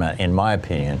detriment, in my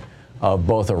opinion, of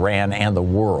both Iran and the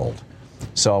world.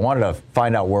 So I wanted to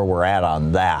find out where we're at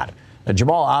on that.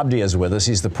 Jamal Abdi is with us.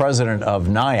 He's the president of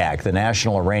NIAC, the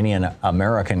National Iranian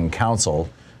American Council,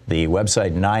 the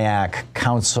website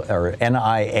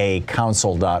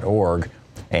niacouncil.org,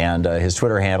 and his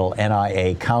Twitter handle,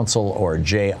 NIA Council, or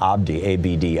J Abdi,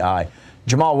 A-B-D-I.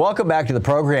 Jamal, welcome back to the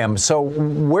program. So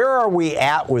where are we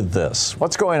at with this?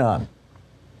 What's going on?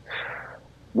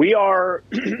 We are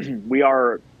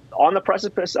on the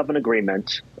precipice of an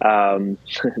agreement.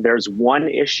 There's one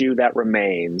issue that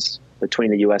remains between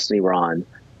the U.S. and Iran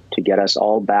to get us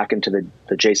all back into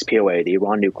the JCPOA, the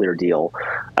Iran nuclear deal.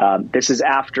 This is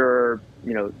after,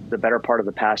 the better part of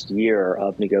the past year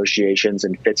of negotiations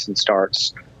and fits and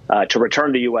starts to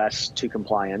return the U.S. to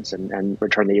compliance and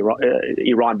return the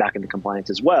Iran back into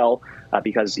compliance as well,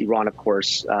 because Iran, of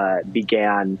course,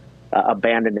 began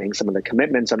abandoning some of the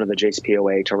commitments under the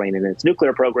JCPOA to rein in its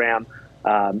nuclear program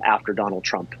after Donald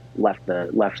Trump left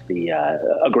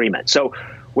the agreement. So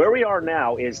where we are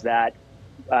now is that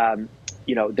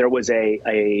there was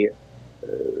a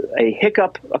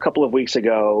hiccup a couple of weeks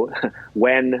ago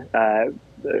when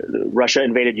Russia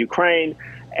invaded Ukraine.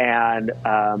 And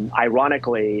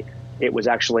ironically, it was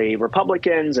actually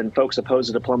Republicans and folks opposed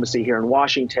to diplomacy here in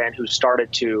Washington who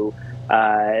started to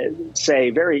say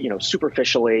very,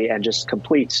 superficially and just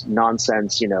complete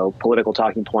nonsense, political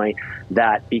talking point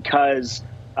that because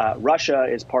Russia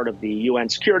is part of the UN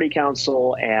Security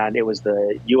Council and it was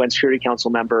the UN Security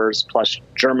Council members plus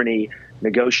Germany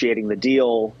negotiating the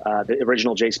deal, the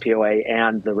original JCPOA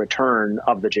and the return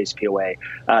of the JCPOA,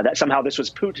 that somehow this was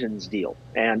Putin's deal.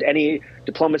 And any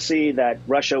diplomacy that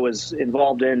Russia was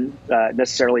involved in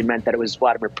necessarily meant that it was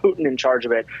Vladimir Putin in charge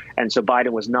of it. And so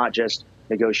Biden was not just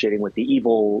negotiating with the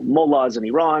evil mullahs in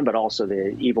Iran, but also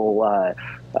the evil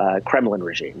Kremlin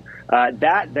regime.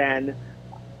 That then,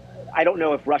 I don't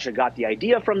know if Russia got the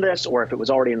idea from this or if it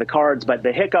was already in the cards, but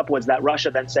the hiccup was that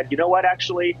Russia then said, you know what,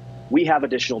 actually, we have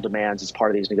additional demands as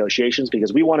part of these negotiations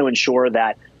because we want to ensure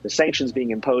that the sanctions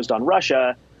being imposed on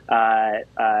Russia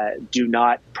do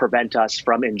not prevent us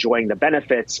from enjoying the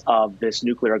benefits of this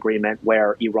nuclear agreement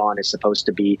where Iran is supposed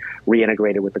to be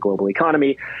reintegrated with the global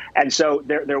economy. And so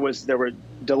there were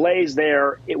delays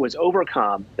there. It was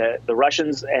overcome. The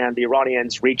Russians and the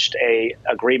Iranians reached a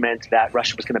agreement that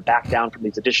Russia was going to back down from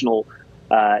these additional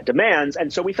demands.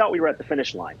 And so we thought we were at the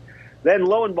finish line. Then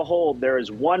lo and behold, there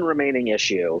is one remaining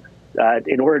issue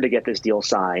in order to get this deal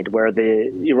signed where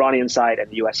the Iranian side and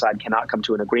the U.S. side cannot come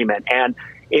to an agreement. And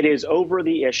it is over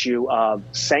the issue of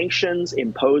sanctions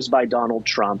imposed by Donald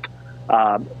Trump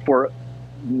for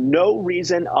no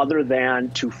reason other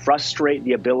than to frustrate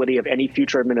the ability of any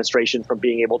future administration from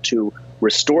being able to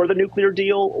restore the nuclear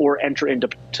deal or enter into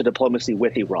diplomacy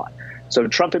with Iran. So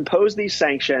Trump imposed these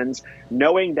sanctions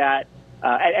knowing that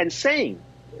and saying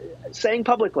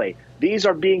publicly, these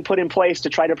are being put in place to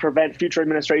try to prevent future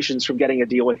administrations from getting a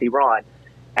deal with Iran.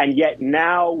 And yet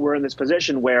now we're in this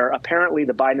position where apparently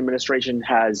the Biden administration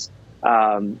is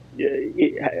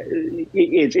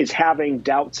having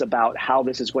doubts about how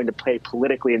this is going to play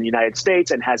politically in the United States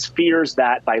and has fears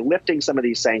that by lifting some of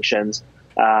these sanctions,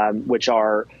 which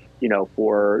are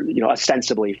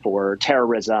ostensibly for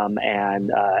terrorism and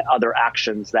other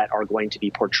actions that are going to be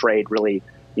portrayed really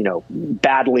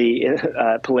badly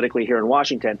politically here in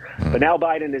Washington. But now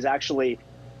Biden is actually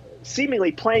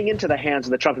seemingly playing into the hands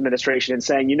of the Trump administration and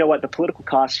saying, you know what, the political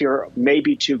costs here may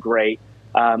be too great.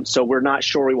 So we're not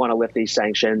sure we want to lift these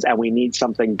sanctions and we need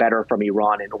something better from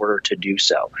Iran in order to do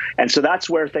so. And so that's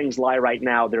where things lie right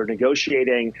now. They're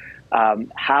negotiating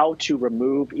how to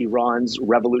remove Iran's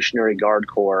Revolutionary Guard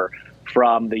Corps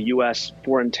from the U.S.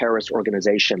 Foreign Terrorist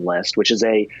Organization list, which is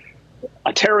a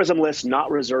terrorism list not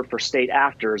reserved for state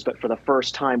actors, but for the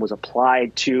first time was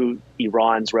applied to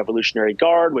Iran's Revolutionary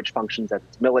Guard, which functions as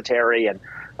its military and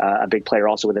a big player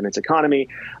also within its economy.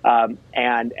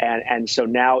 And so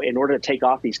now, in order to take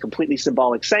off these completely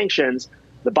symbolic sanctions,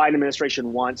 the Biden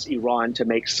administration wants Iran to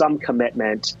make some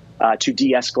commitment to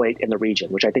de-escalate in the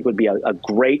region, which I think would be a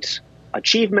great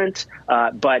achievement.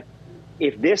 But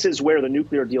if this is where the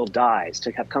nuclear deal dies,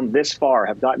 to have come this far,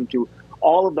 have gotten through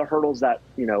all of the hurdles that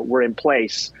were in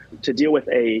place to deal with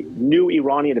a new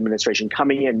Iranian administration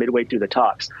coming in midway through the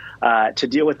talks, to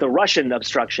deal with the Russian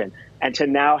obstruction, and to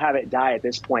now have it die at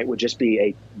this point would just be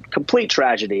a complete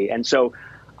tragedy. And so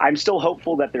I'm still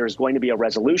hopeful that there's going to be a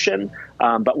resolution,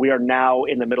 but we are now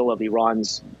in the middle of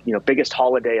Iran's biggest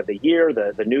holiday of the year,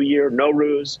 the New Year,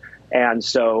 Nowruz, and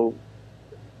so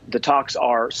the talks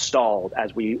are stalled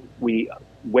as we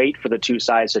wait for the two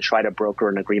sides to try to broker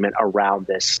an agreement around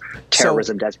this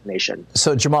terrorism designation.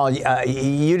 So, Jamal,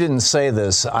 you didn't say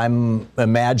this. I'm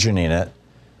imagining it,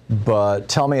 but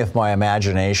tell me if my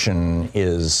imagination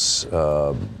is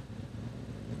close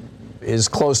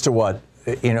to what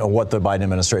the Biden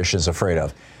administration is afraid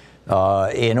of.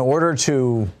 In order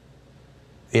to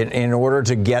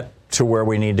get to where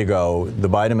we need to go, the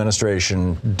Biden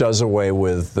administration does away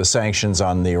with the sanctions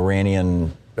on the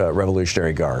Iranian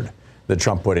Revolutionary Guard that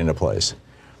Trump put into place.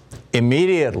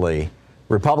 Immediately,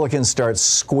 Republicans start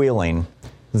squealing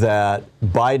that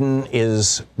Biden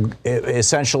is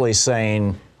essentially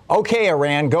saying, okay,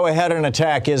 Iran, go ahead and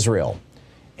attack Israel,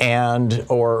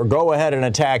 or go ahead and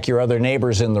attack your other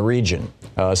neighbors in the region.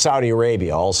 Saudi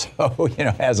Arabia also,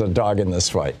 has a dog in this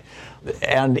fight.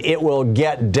 And it will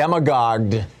get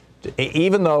demagogued,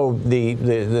 even though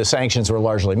the sanctions were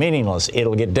largely meaningless,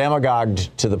 it'll get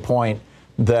demagogued to the point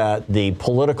that the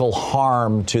political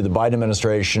harm to the Biden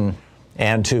administration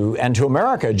and to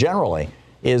America generally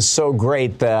is so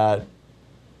great that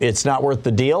it's not worth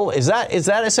the deal. Is that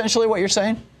essentially what you're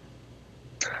saying?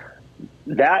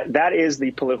 That is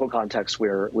the political context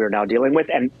we're now dealing with,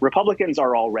 and Republicans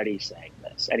are already saying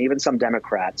this, and even some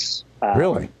Democrats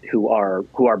really who are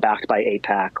backed by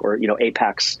AIPAC or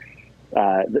AIPAC's.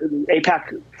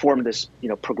 AIPAC formed this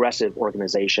progressive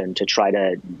organization to try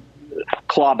to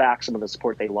claw back some of the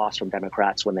support they lost from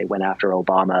Democrats when they went after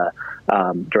Obama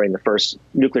during the first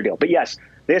nuclear deal. But yes,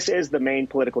 this is the main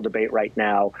political debate right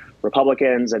now.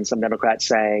 Republicans and some Democrats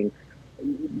saying,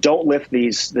 don't lift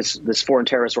this foreign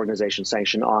terrorist organization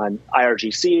sanction on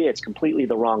IRGC. It's completely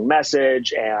the wrong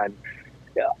message, and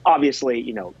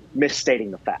obviously,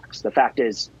 misstating the facts. The fact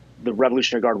is, the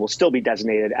Revolutionary Guard will still be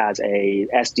designated as a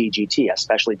SDGT, a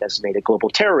specially designated global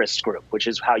terrorist group, which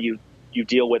is how you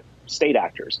deal with state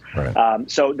actors. Right.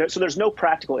 So there's no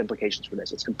practical implications for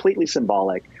this. It's completely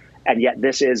symbolic. And yet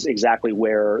this is exactly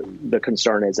where the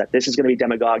concern is, that this is going to be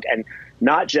demagogued, and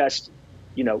not just,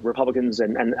 Republicans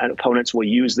and opponents will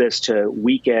use this to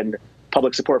weaken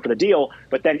public support for the deal.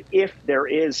 But then if there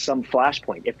is some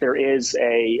flashpoint, if there is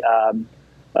an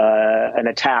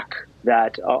attack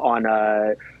that in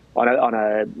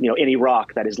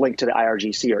Iraq that is linked to the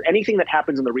IRGC, or anything that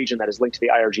happens in the region that is linked to the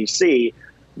IRGC,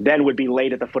 then would be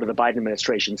laid at the foot of the Biden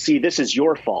administration. See, this is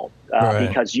your fault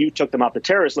because you took them off the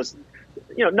terrorist list.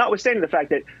 Notwithstanding the fact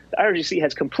that the IRGC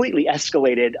has completely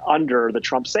escalated under the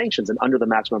Trump sanctions and under the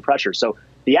maximum pressure. So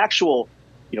the actual,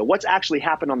 what's actually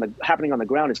happening on the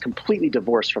ground is completely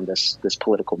divorced from this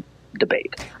political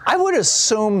debate. I would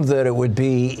assume that it would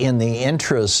be in the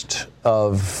interest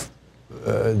of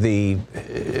to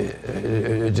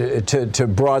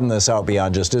broaden this out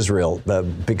beyond just Israel,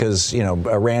 because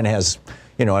Iran has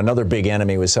another big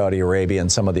enemy with Saudi Arabia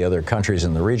and some of the other countries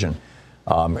in the region.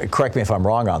 Correct me if I'm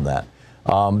wrong on that.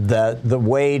 That the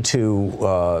way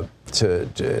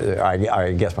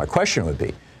I guess my question would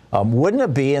be, wouldn't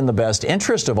it be in the best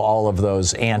interest of all of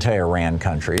those anti-Iran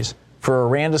countries for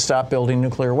Iran to stop building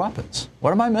nuclear weapons? What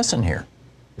am I missing here?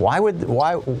 Why would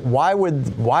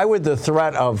the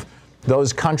threat of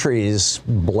those countries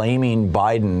blaming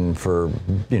Biden for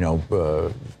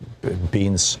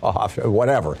being soft or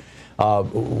whatever?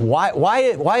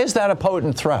 Why is that a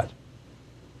potent threat?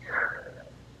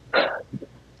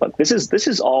 Look, this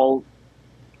is all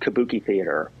kabuki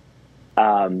theater.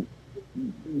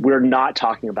 We're not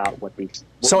talking about what these.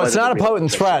 So it's not a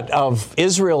potent threat of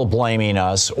Israel blaming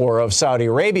us or of Saudi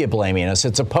Arabia blaming us.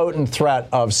 It's a potent threat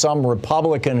of some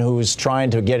Republican who's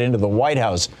trying to get into the White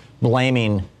House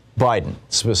blaming Biden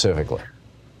specifically.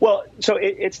 Well, so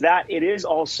it's that. It is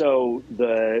also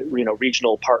the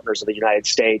regional partners of the United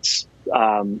States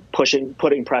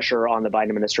putting pressure on the Biden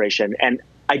administration. And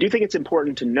I do think it's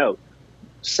important to note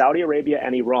Saudi Arabia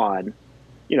and Iran,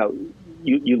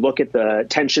 you look at the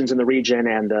tensions in the region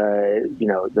and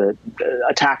the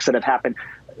attacks that have happened.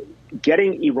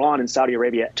 Getting Iran and Saudi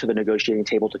Arabia to the negotiating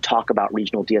table to talk about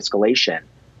regional de-escalation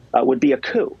would be a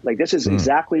coup. Like, this is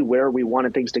exactly where we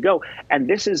wanted things to go. And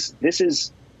this is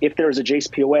if there is a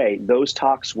JCPOA, those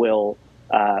talks will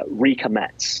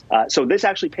recommence. So this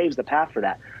actually paves the path for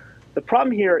that. The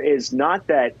problem here is not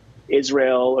that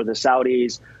Israel or the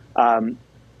Saudis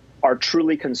are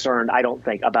truly concerned, I don't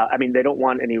think, about, they don't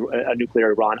want a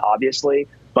nuclear Iran, obviously,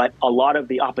 but a lot of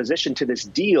the opposition to this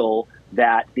deal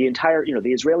that the entire,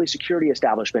 the Israeli security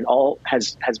establishment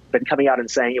has been coming out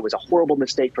and saying it was a horrible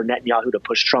mistake for Netanyahu to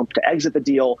push Trump to exit the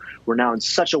deal. We're now in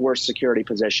such a worse security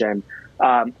position.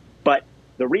 But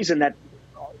the reason that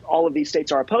all of these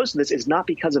states are opposed to this is not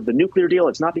because of the nuclear deal.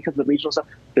 It's not because of the regional stuff.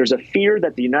 There's a fear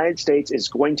that the United States is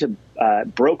going to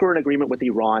broker an agreement with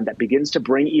Iran that begins to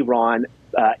bring Iran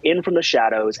in from the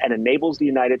shadows and enables the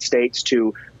United States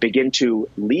to begin to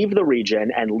leave the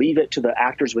region and leave it to the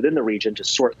actors within the region to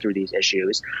sort through these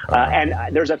issues.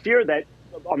 And there's a fear that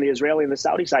on the Israeli and the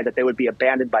Saudi side that they would be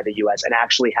abandoned by the U.S. and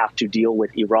actually have to deal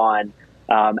with Iran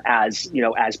as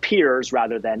peers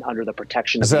rather than under the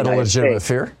protection of the United States. Is that a legitimate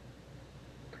fear?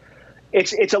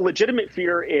 It's a legitimate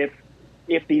fear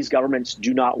if these governments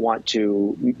do not want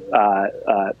to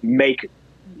make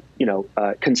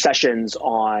concessions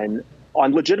on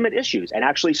legitimate issues and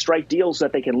actually strike deals so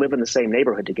that they can live in the same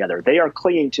neighborhood together. They are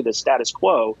clinging to the status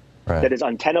quo that is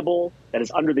untenable, that is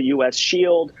under the U.S.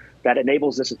 shield, that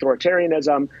enables this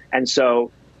authoritarianism, and so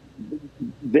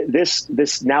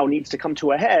this now needs to come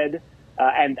to a head.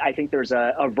 And I think there's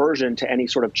a aversion to any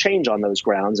sort of change on those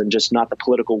grounds and just not the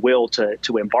political will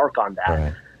to embark on that.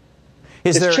 Right.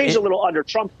 It's changed a little under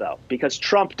Trump, though, because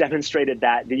Trump demonstrated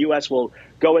that the U.S. will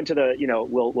go into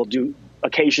will do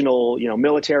occasional,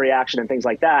 military action and things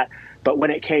like that. But when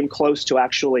it came close to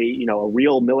actually, a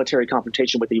real military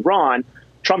confrontation with Iran,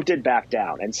 Trump did back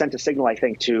down and sent a signal, I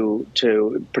think, to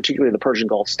particularly the Persian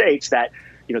Gulf states that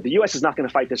the U.S. is not going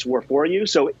to fight this war for you.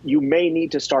 So you may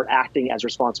need to start acting as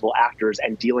responsible actors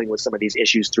and dealing with some of these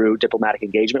issues through diplomatic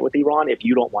engagement with Iran if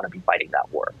you don't want to be fighting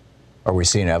that war. Are we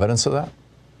seeing evidence of that?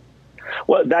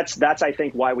 Well, that's I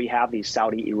think why we have these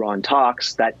Saudi-Iran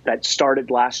talks that started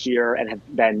last year and have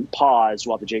been paused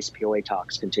while the JCPOA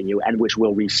talks continue, and which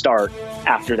will restart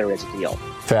after there is a deal.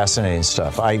 Fascinating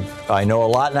stuff. I know a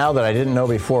lot now that I didn't know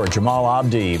before. Jamal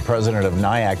Abdi, president of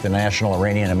NIAC, the National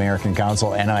Iranian American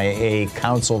Council,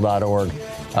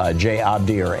 NIACouncil.org, J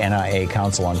Abdi or NIA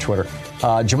Council on Twitter.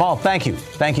 Jamal, thank you.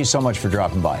 Thank you so much for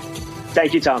dropping by.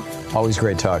 Thank you, Tom. Always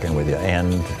great talking with you.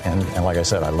 And like I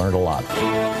said, I learned a lot.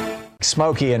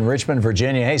 Smokey in Richmond,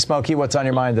 Virginia. Hey, Smokey, what's on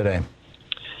your mind today?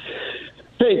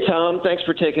 Hey, Tom. Thanks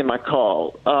for taking my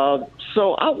call.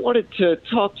 So I wanted to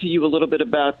talk to you a little bit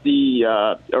about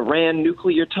the Iran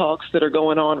nuclear talks that are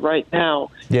going on right now.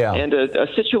 Yeah. And a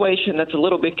situation that's a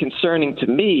little bit concerning to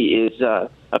me is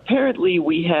apparently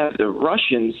we have the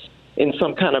Russians in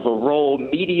some kind of a role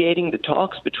mediating the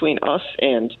talks between us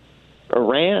and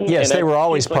Iran. Yes, and they were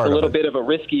always part of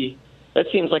it. That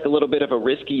seems like a little bit of a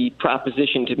risky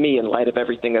proposition to me in light of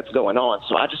everything that's going on.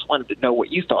 So I just wanted to know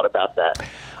what you thought about that.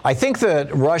 I think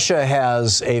that Russia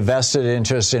has a vested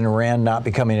interest in Iran not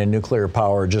becoming a nuclear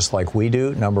power just like we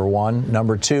do, number one.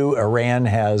 Number two, Iran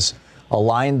has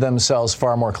aligned themselves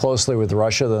far more closely with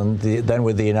Russia than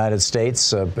with the United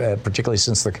States, particularly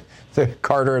since the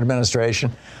Carter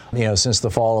administration, since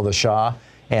the fall of the Shah.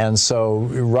 And so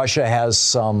Russia has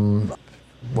some,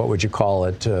 what would you call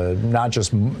it, not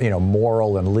just,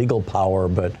 moral and legal power,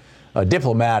 but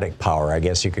diplomatic power, I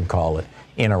guess you could call it,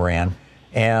 in Iran.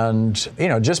 And,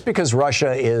 just because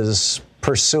Russia is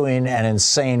pursuing an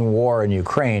insane war in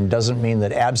Ukraine doesn't mean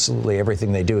that absolutely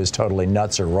everything they do is totally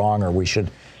nuts or wrong or we should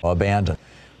abandon.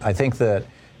 I think that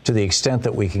to the extent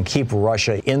that we can keep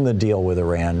Russia in the deal with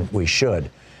Iran, we should.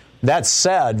 That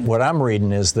said, what I'm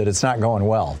reading is that it's not going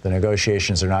well. The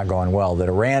negotiations are not going well, that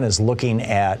Iran is looking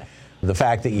at the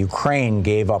fact that Ukraine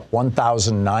gave up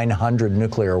 1,900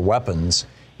 nuclear weapons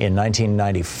in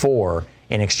 1994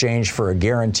 in exchange for a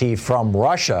guarantee from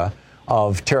Russia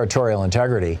of territorial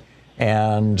integrity.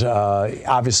 And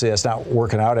obviously that's not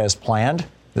working out as planned.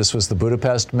 This was the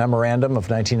Budapest Memorandum of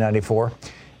 1994.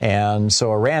 And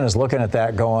so Iran is looking at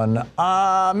that going,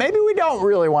 maybe we don't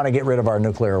really want to get rid of our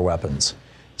nuclear weapons.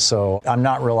 So I'm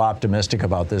not real optimistic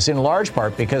about this, in large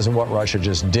part because of what Russia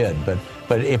just did. But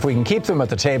if we can keep them at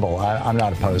the table, I'm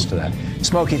not opposed to that.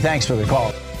 Smokey, thanks for the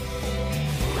call.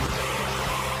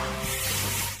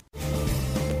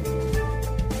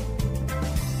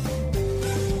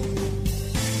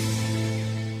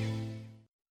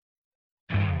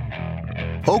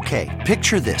 Okay,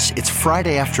 picture this. It's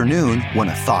Friday afternoon when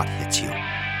a thought hits you.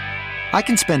 I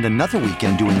can spend another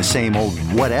weekend doing the same old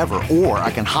whatever, or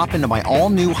I can hop into my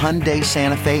all-new Hyundai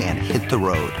Santa Fe and hit the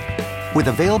road. With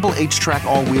available H-Track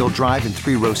all-wheel drive and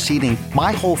 3-row seating,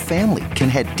 my whole family can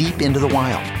head deep into the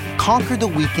wild. Conquer the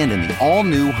weekend in the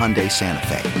all-new Hyundai Santa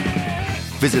Fe.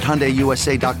 Visit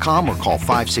HyundaiUSA.com or call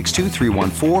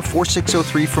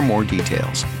 562-314-4603 for more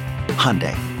details.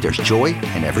 Hyundai, there's joy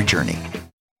in every journey.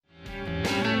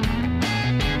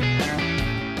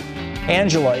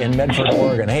 Angela in Medford,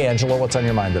 Oregon. Hey, Angela, what's on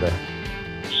your mind today?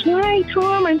 Hi,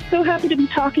 Tom. I'm so happy to be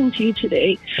talking to you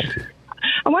today.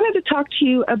 I wanted to talk to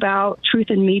you about truth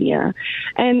in media.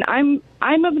 And I'm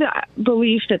of the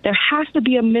belief that there has to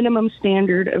be a minimum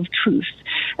standard of truth.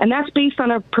 And that's based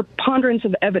on a preponderance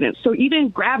of evidence. So even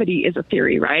gravity is a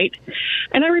theory, right?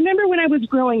 And I remember when I was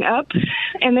growing up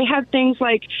and they had things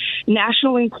like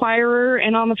National Enquirer,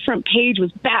 and on the front page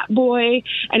was Bat Boy,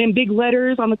 and in big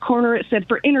letters on the corner it said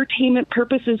for entertainment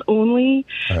purposes only.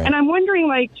 Right. And I'm wondering,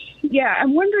 I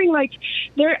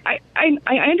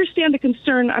understand the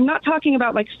concern. I'm not talking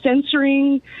about like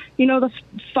censoring, the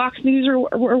Fox News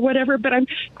or whatever, but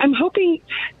I'm hoping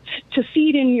to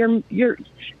seed in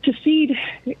to seed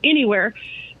anywhere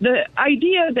the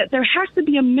idea that there has to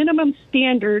be a minimum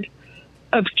standard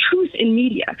of truth in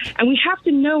media, and we have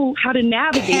to know how to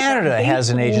navigate. Canada has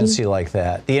an agency like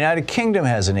that. The United Kingdom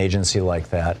has an agency like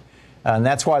that. And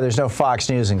that's why there's no Fox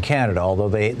News in Canada, although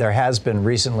there has been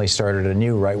recently started a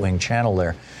new right-wing channel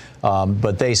there.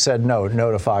 But they said no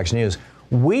to Fox News.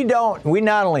 We not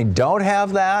only don't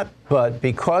have that, but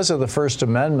because of the First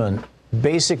Amendment,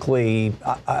 basically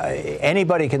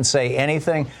anybody can say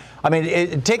anything. I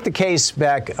mean, take the case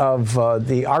back of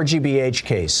the RGBH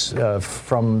case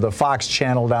from the Fox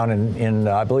channel down in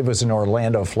I believe it was in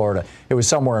Orlando, Florida. It was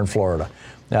somewhere in Florida.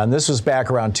 And this was back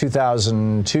around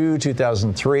 2002,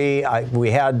 2003.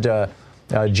 We had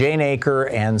Jane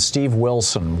Aker and Steve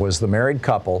Wilson was the married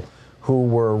couple who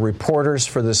were reporters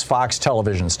for this Fox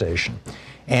television station.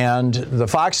 And the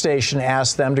Fox station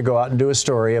asked them to go out and do a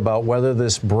story about whether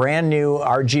this brand new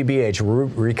RGBH,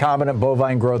 recombinant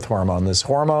bovine growth hormone, this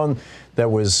hormone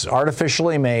that was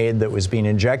artificially made, that was being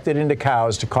injected into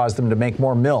cows to cause them to make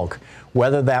more milk,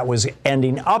 whether that was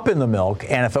ending up in the milk,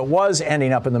 and if it was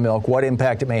ending up in the milk, what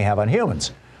impact it may have on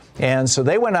humans. And so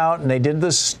they went out and they did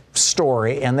this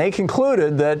story, and they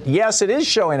concluded that, yes, it is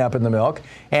showing up in the milk,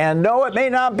 and no, it may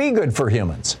not be good for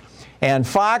humans. And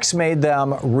Fox made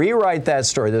them rewrite that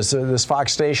story. This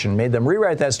Fox station made them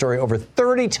rewrite that story over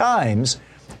 30 times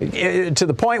to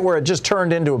the point where it just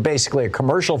turned into basically a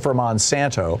commercial for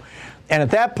Monsanto. And at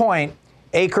that point,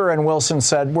 Aker and Wilson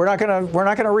said, we're not going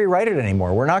to rewrite it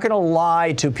anymore. We're not going to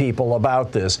lie to people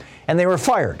about this. And they were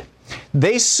fired.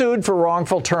 They sued for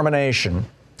wrongful termination,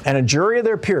 and a jury of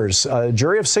their peers, a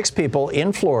jury of 6 people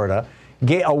in Florida,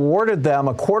 awarded them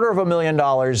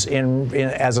 $250,000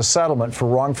 as a settlement for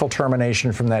wrongful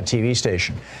termination from that TV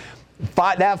station.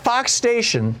 That Fox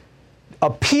station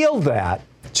appealed that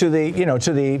to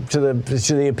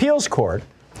the appeals court,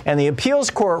 and the appeals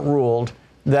court ruled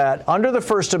that under the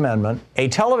First Amendment, a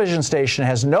television station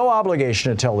has no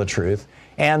obligation to tell the truth,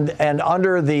 and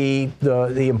under the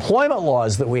employment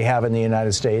laws that we have in the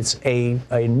United States, a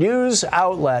news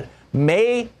outlet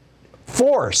may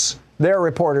force their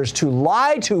reporters to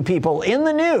lie to people in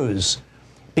the news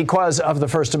because of the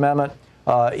First Amendment,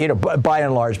 by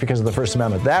and large because of the First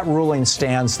Amendment. That ruling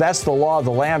stands. That's the law of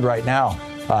the land right now,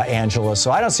 Angela. So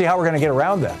I don't see how we're going to get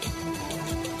around that.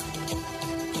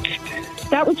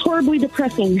 That was horribly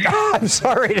depressing. I'm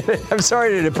sorry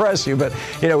to depress you, but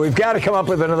we've got to come up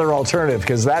with another alternative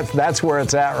because that's where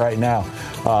it's at right now.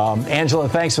 Angela,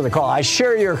 thanks for the call. I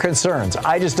share your concerns.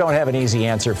 I just don't have an easy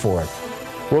answer for it.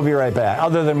 We'll be right back.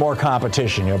 Other than more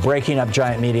competition, breaking up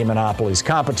giant media monopolies,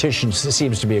 competition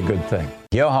seems to be a good thing.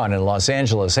 Johan in Los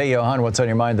Angeles. Hey, Johan, what's on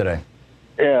your mind today?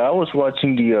 Yeah, I was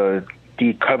watching the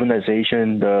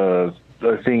decarbonization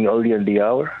thing earlier in the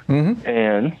hour,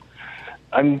 and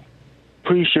I'm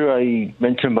pretty sure I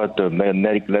mentioned about the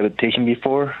magnetic levitation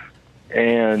before,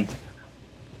 and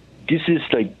this is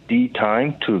like the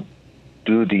time to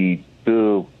do the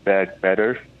Build Back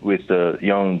Better with the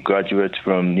young graduates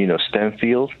from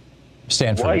Stanford.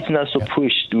 Why it's not so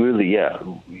pushed really?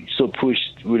 So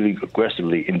pushed really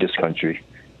aggressively in this country.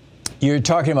 You're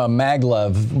talking about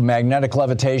maglev, magnetic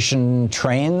levitation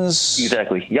trains?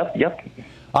 Exactly. Yep.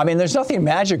 I mean, there's nothing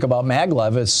magic about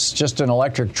maglev. It's just an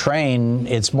electric train.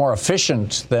 It's more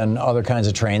efficient than other kinds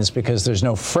of trains because there's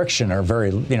no friction or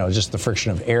just the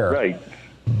friction of air. Right.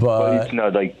 But it's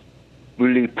not like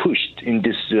really pushed in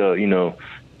this,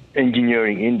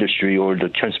 engineering industry or the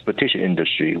transportation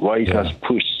industry. Why is not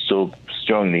pushed so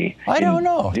strongly? I don't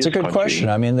know. It's a good question.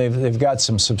 I mean, they've got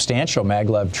some substantial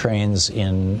maglev trains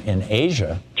in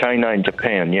Asia. China and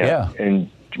Japan, and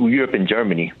Europe and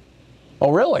Germany.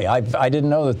 Oh, really? I didn't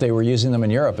know that they were using them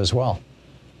in Europe as well.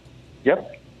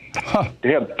 Yep. Huh.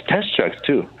 They have test tracks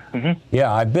too. Mm-hmm.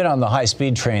 Yeah, I've been on the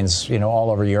high-speed trains,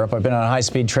 all over Europe. I've been on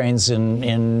high-speed trains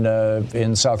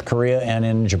in South Korea and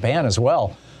in Japan as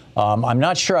well. I'm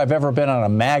not sure I've ever been on a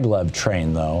maglev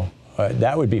train, though.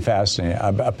 That would be fascinating.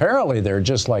 Apparently, they're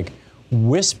just like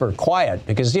whisper quiet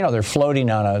because, they're floating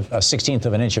on a 16th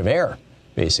of an inch of air,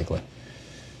 basically.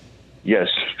 Yes.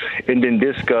 And then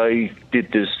this guy did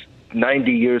this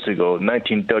 90 years ago,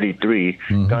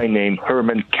 1933, guy named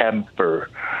Herman Kemper.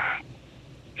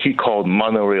 he called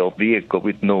monorail vehicle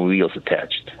with no wheels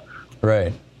attached.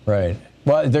 Right.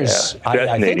 Well, there's,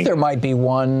 I think there might be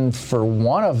one for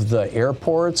one of the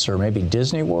airports or maybe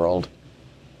Disney World.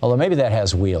 Although maybe that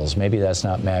has wheels. Maybe that's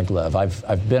not maglev.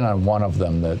 I've been on one of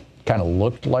them that kind of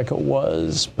looked like it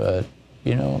was, but,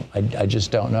 I just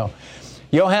don't know.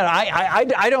 Johan,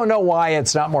 I don't know why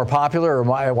it's not more popular or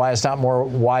why it's not more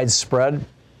widespread.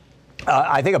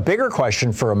 I think a bigger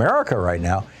question for America right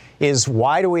now is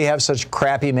why do we have such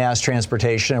crappy mass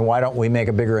transportation and why don't we make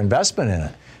a bigger investment in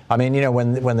it? I mean,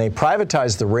 when they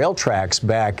privatized the rail tracks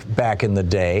back in the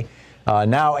day,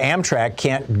 now Amtrak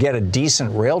can't get a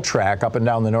decent rail track up and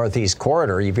down the Northeast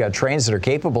Corridor. You've got trains that are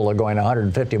capable of going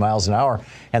 150 miles an hour,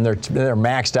 and they're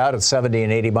maxed out at 70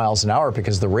 and 80 miles an hour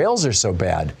because the rails are so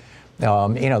bad.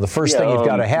 The first thing you've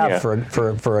got to have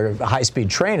for a high-speed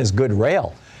train is good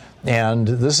rail. And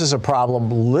this is a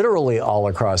problem literally all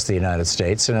across the United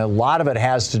States, and a lot of it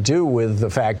has to do with the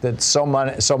fact that so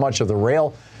much of the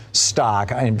rail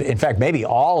stock, in fact, maybe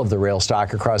all of the rail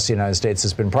stock across the United States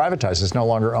has been privatized. It's no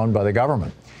longer owned by the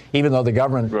government, even though the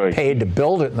government paid to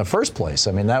build it in the first place.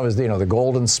 I mean, that was, the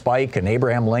Golden Spike and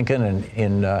Abraham Lincoln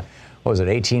in what was it,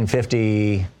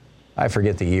 1850? I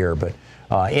forget the year, but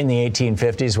in the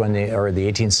 1850s or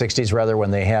the 1860s rather, when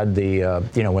they had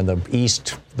when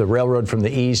the railroad from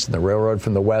the east and the railroad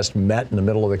from the west met in the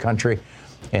middle of the country.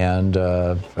 And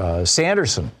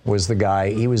Sanderson was the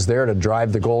guy. He was there to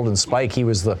drive the Golden Spike. He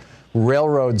was the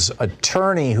railroad's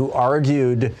attorney who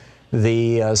argued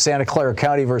the Santa Clara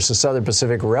County versus Southern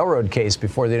Pacific Railroad case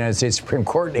before the United States Supreme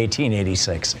Court in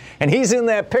 1886. And he's in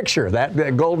that picture,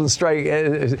 that Golden Strike.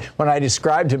 When I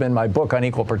described him in my book on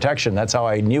equal protection, that's how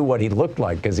I knew what he looked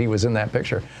like, because he was in that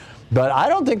picture. But I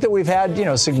don't think that we've had,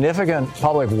 significant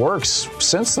public works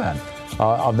since then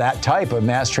of that type of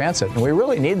mass transit, and we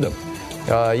really need them.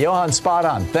 Johan, spot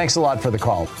on. Thanks a lot for the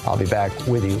call. I'll be back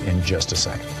with you in just a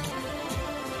second.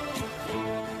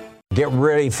 Get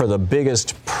ready for the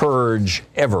biggest purge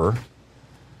ever.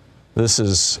 This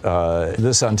is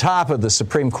this on top of the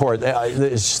Supreme Court.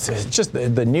 It's just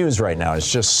the news right now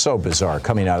is just so bizarre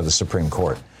coming out of the Supreme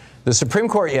Court. The Supreme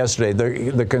Court yesterday,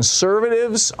 the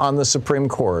conservatives on the Supreme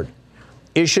Court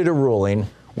issued a ruling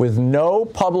with no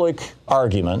public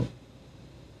argument.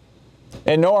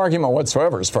 And no argument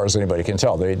whatsoever, as far as anybody can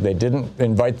tell. They didn't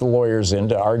invite the lawyers in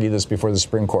to argue this before the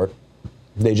Supreme Court.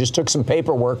 They just took some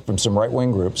paperwork from some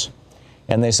right-wing groups,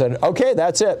 and they said, okay,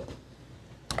 that's it.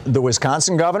 The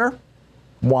Wisconsin governor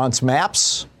wants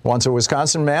a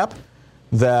Wisconsin map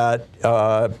that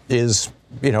is,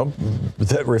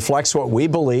 that reflects what we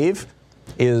believe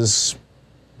is,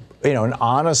 an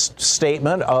honest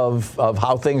statement of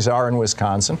how things are in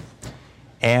Wisconsin.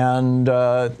 And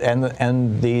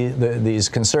these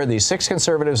six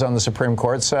conservatives on the Supreme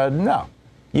Court said, no,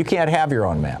 you can't have your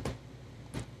own map.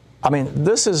 I mean,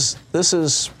 this is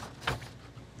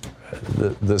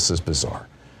bizarre.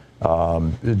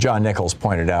 John Nichols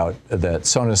pointed out that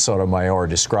Sonia Sotomayor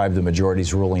described the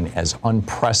majority's ruling as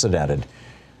unprecedented.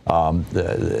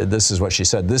 This is what she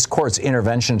said. This court's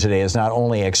intervention today is not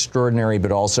only extraordinary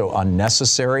but also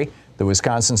unnecessary. The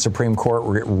Wisconsin Supreme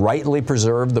Court rightly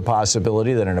preserved the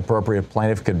possibility that an appropriate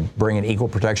plaintiff could bring an equal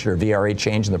protection or VRA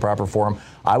change in the proper form.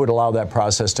 I would allow that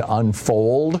process to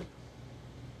unfold.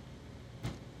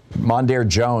 Mondaire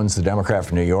Jones, the Democrat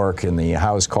from New York in the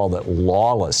House, called it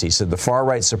lawless. He said the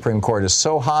far-right Supreme Court is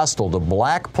so hostile to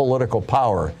black political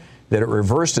power that it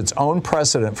reversed its own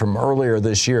precedent from earlier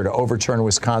this year to overturn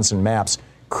Wisconsin maps,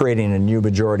 creating a new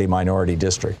majority-minority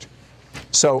district.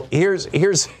 So here's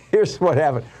what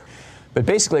happened. But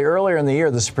basically, earlier in the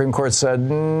year, the Supreme Court said,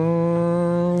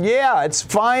 yeah, it's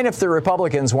fine if the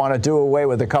Republicans want to do away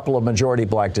with a couple of majority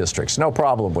black districts. No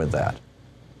problem with that.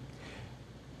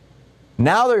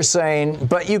 Now they're saying,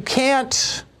 but you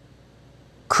can't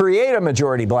create a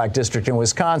majority black district in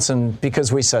Wisconsin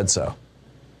because we said so.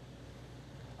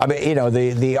 I mean,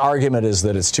 the argument is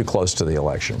that it's too close to the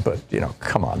election. But,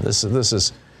 come on, this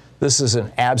is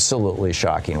an absolutely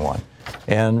shocking one.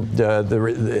 And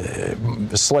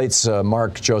Slate's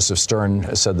Mark Joseph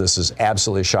Stern said this is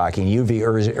absolutely shocking.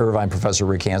 UV Irvine professor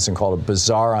Rick Hansen called it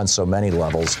bizarre on so many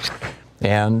levels.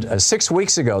 And 6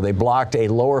 weeks ago, they blocked a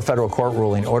lower federal court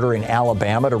ruling ordering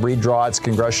Alabama to redraw its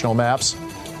congressional maps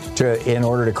in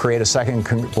order to create a second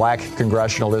black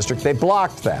congressional district. They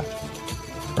blocked that.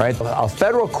 Right? A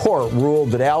federal court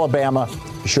ruled that Alabama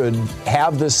should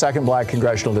have this second black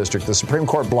congressional district. The Supreme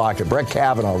Court blocked it. Brett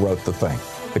Kavanaugh wrote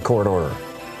the court order.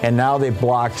 And now they've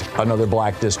blocked another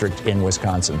black district in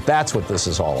Wisconsin. That's what this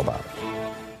is all about.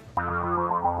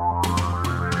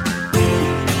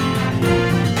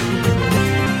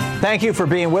 Thank you for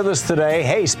being with us today.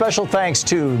 Hey, special thanks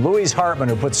to Louise Hartman,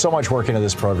 who puts so much work into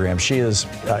this program. She is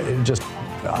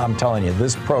I'm telling you,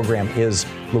 this program is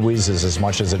Louise's as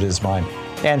much as it is mine.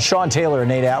 And Sean Taylor and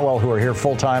Nate Atwell, who are here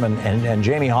full-time, and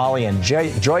Jamie Hawley and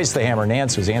Joyce the Hammer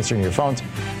Nance, who's answering your phones.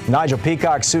 Nigel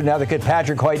Peacock, Sue Nethercutt,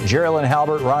 Patrick White, Geraldine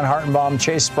Halbert, Ron Hartenbaum,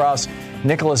 Chase Sprouse,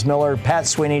 Nicholas Miller, Pat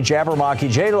Sweeney, Jabbermocky,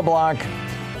 Jay LeBlanc,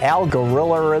 Al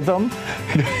Gorilla Rhythm,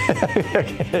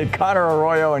 Connor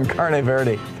Arroyo, and Carne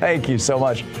Verde. Thank you so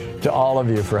much to all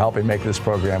of you for helping make this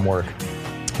program work.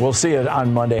 We'll see you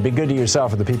on Monday. Be good to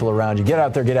yourself and the people around you. Get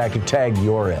out there, get active, tag,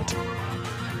 you're it.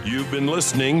 You've been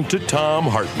listening to Thom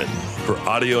Hartmann. For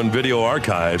audio and video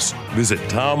archives, visit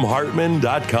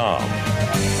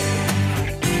thomhartmann.com.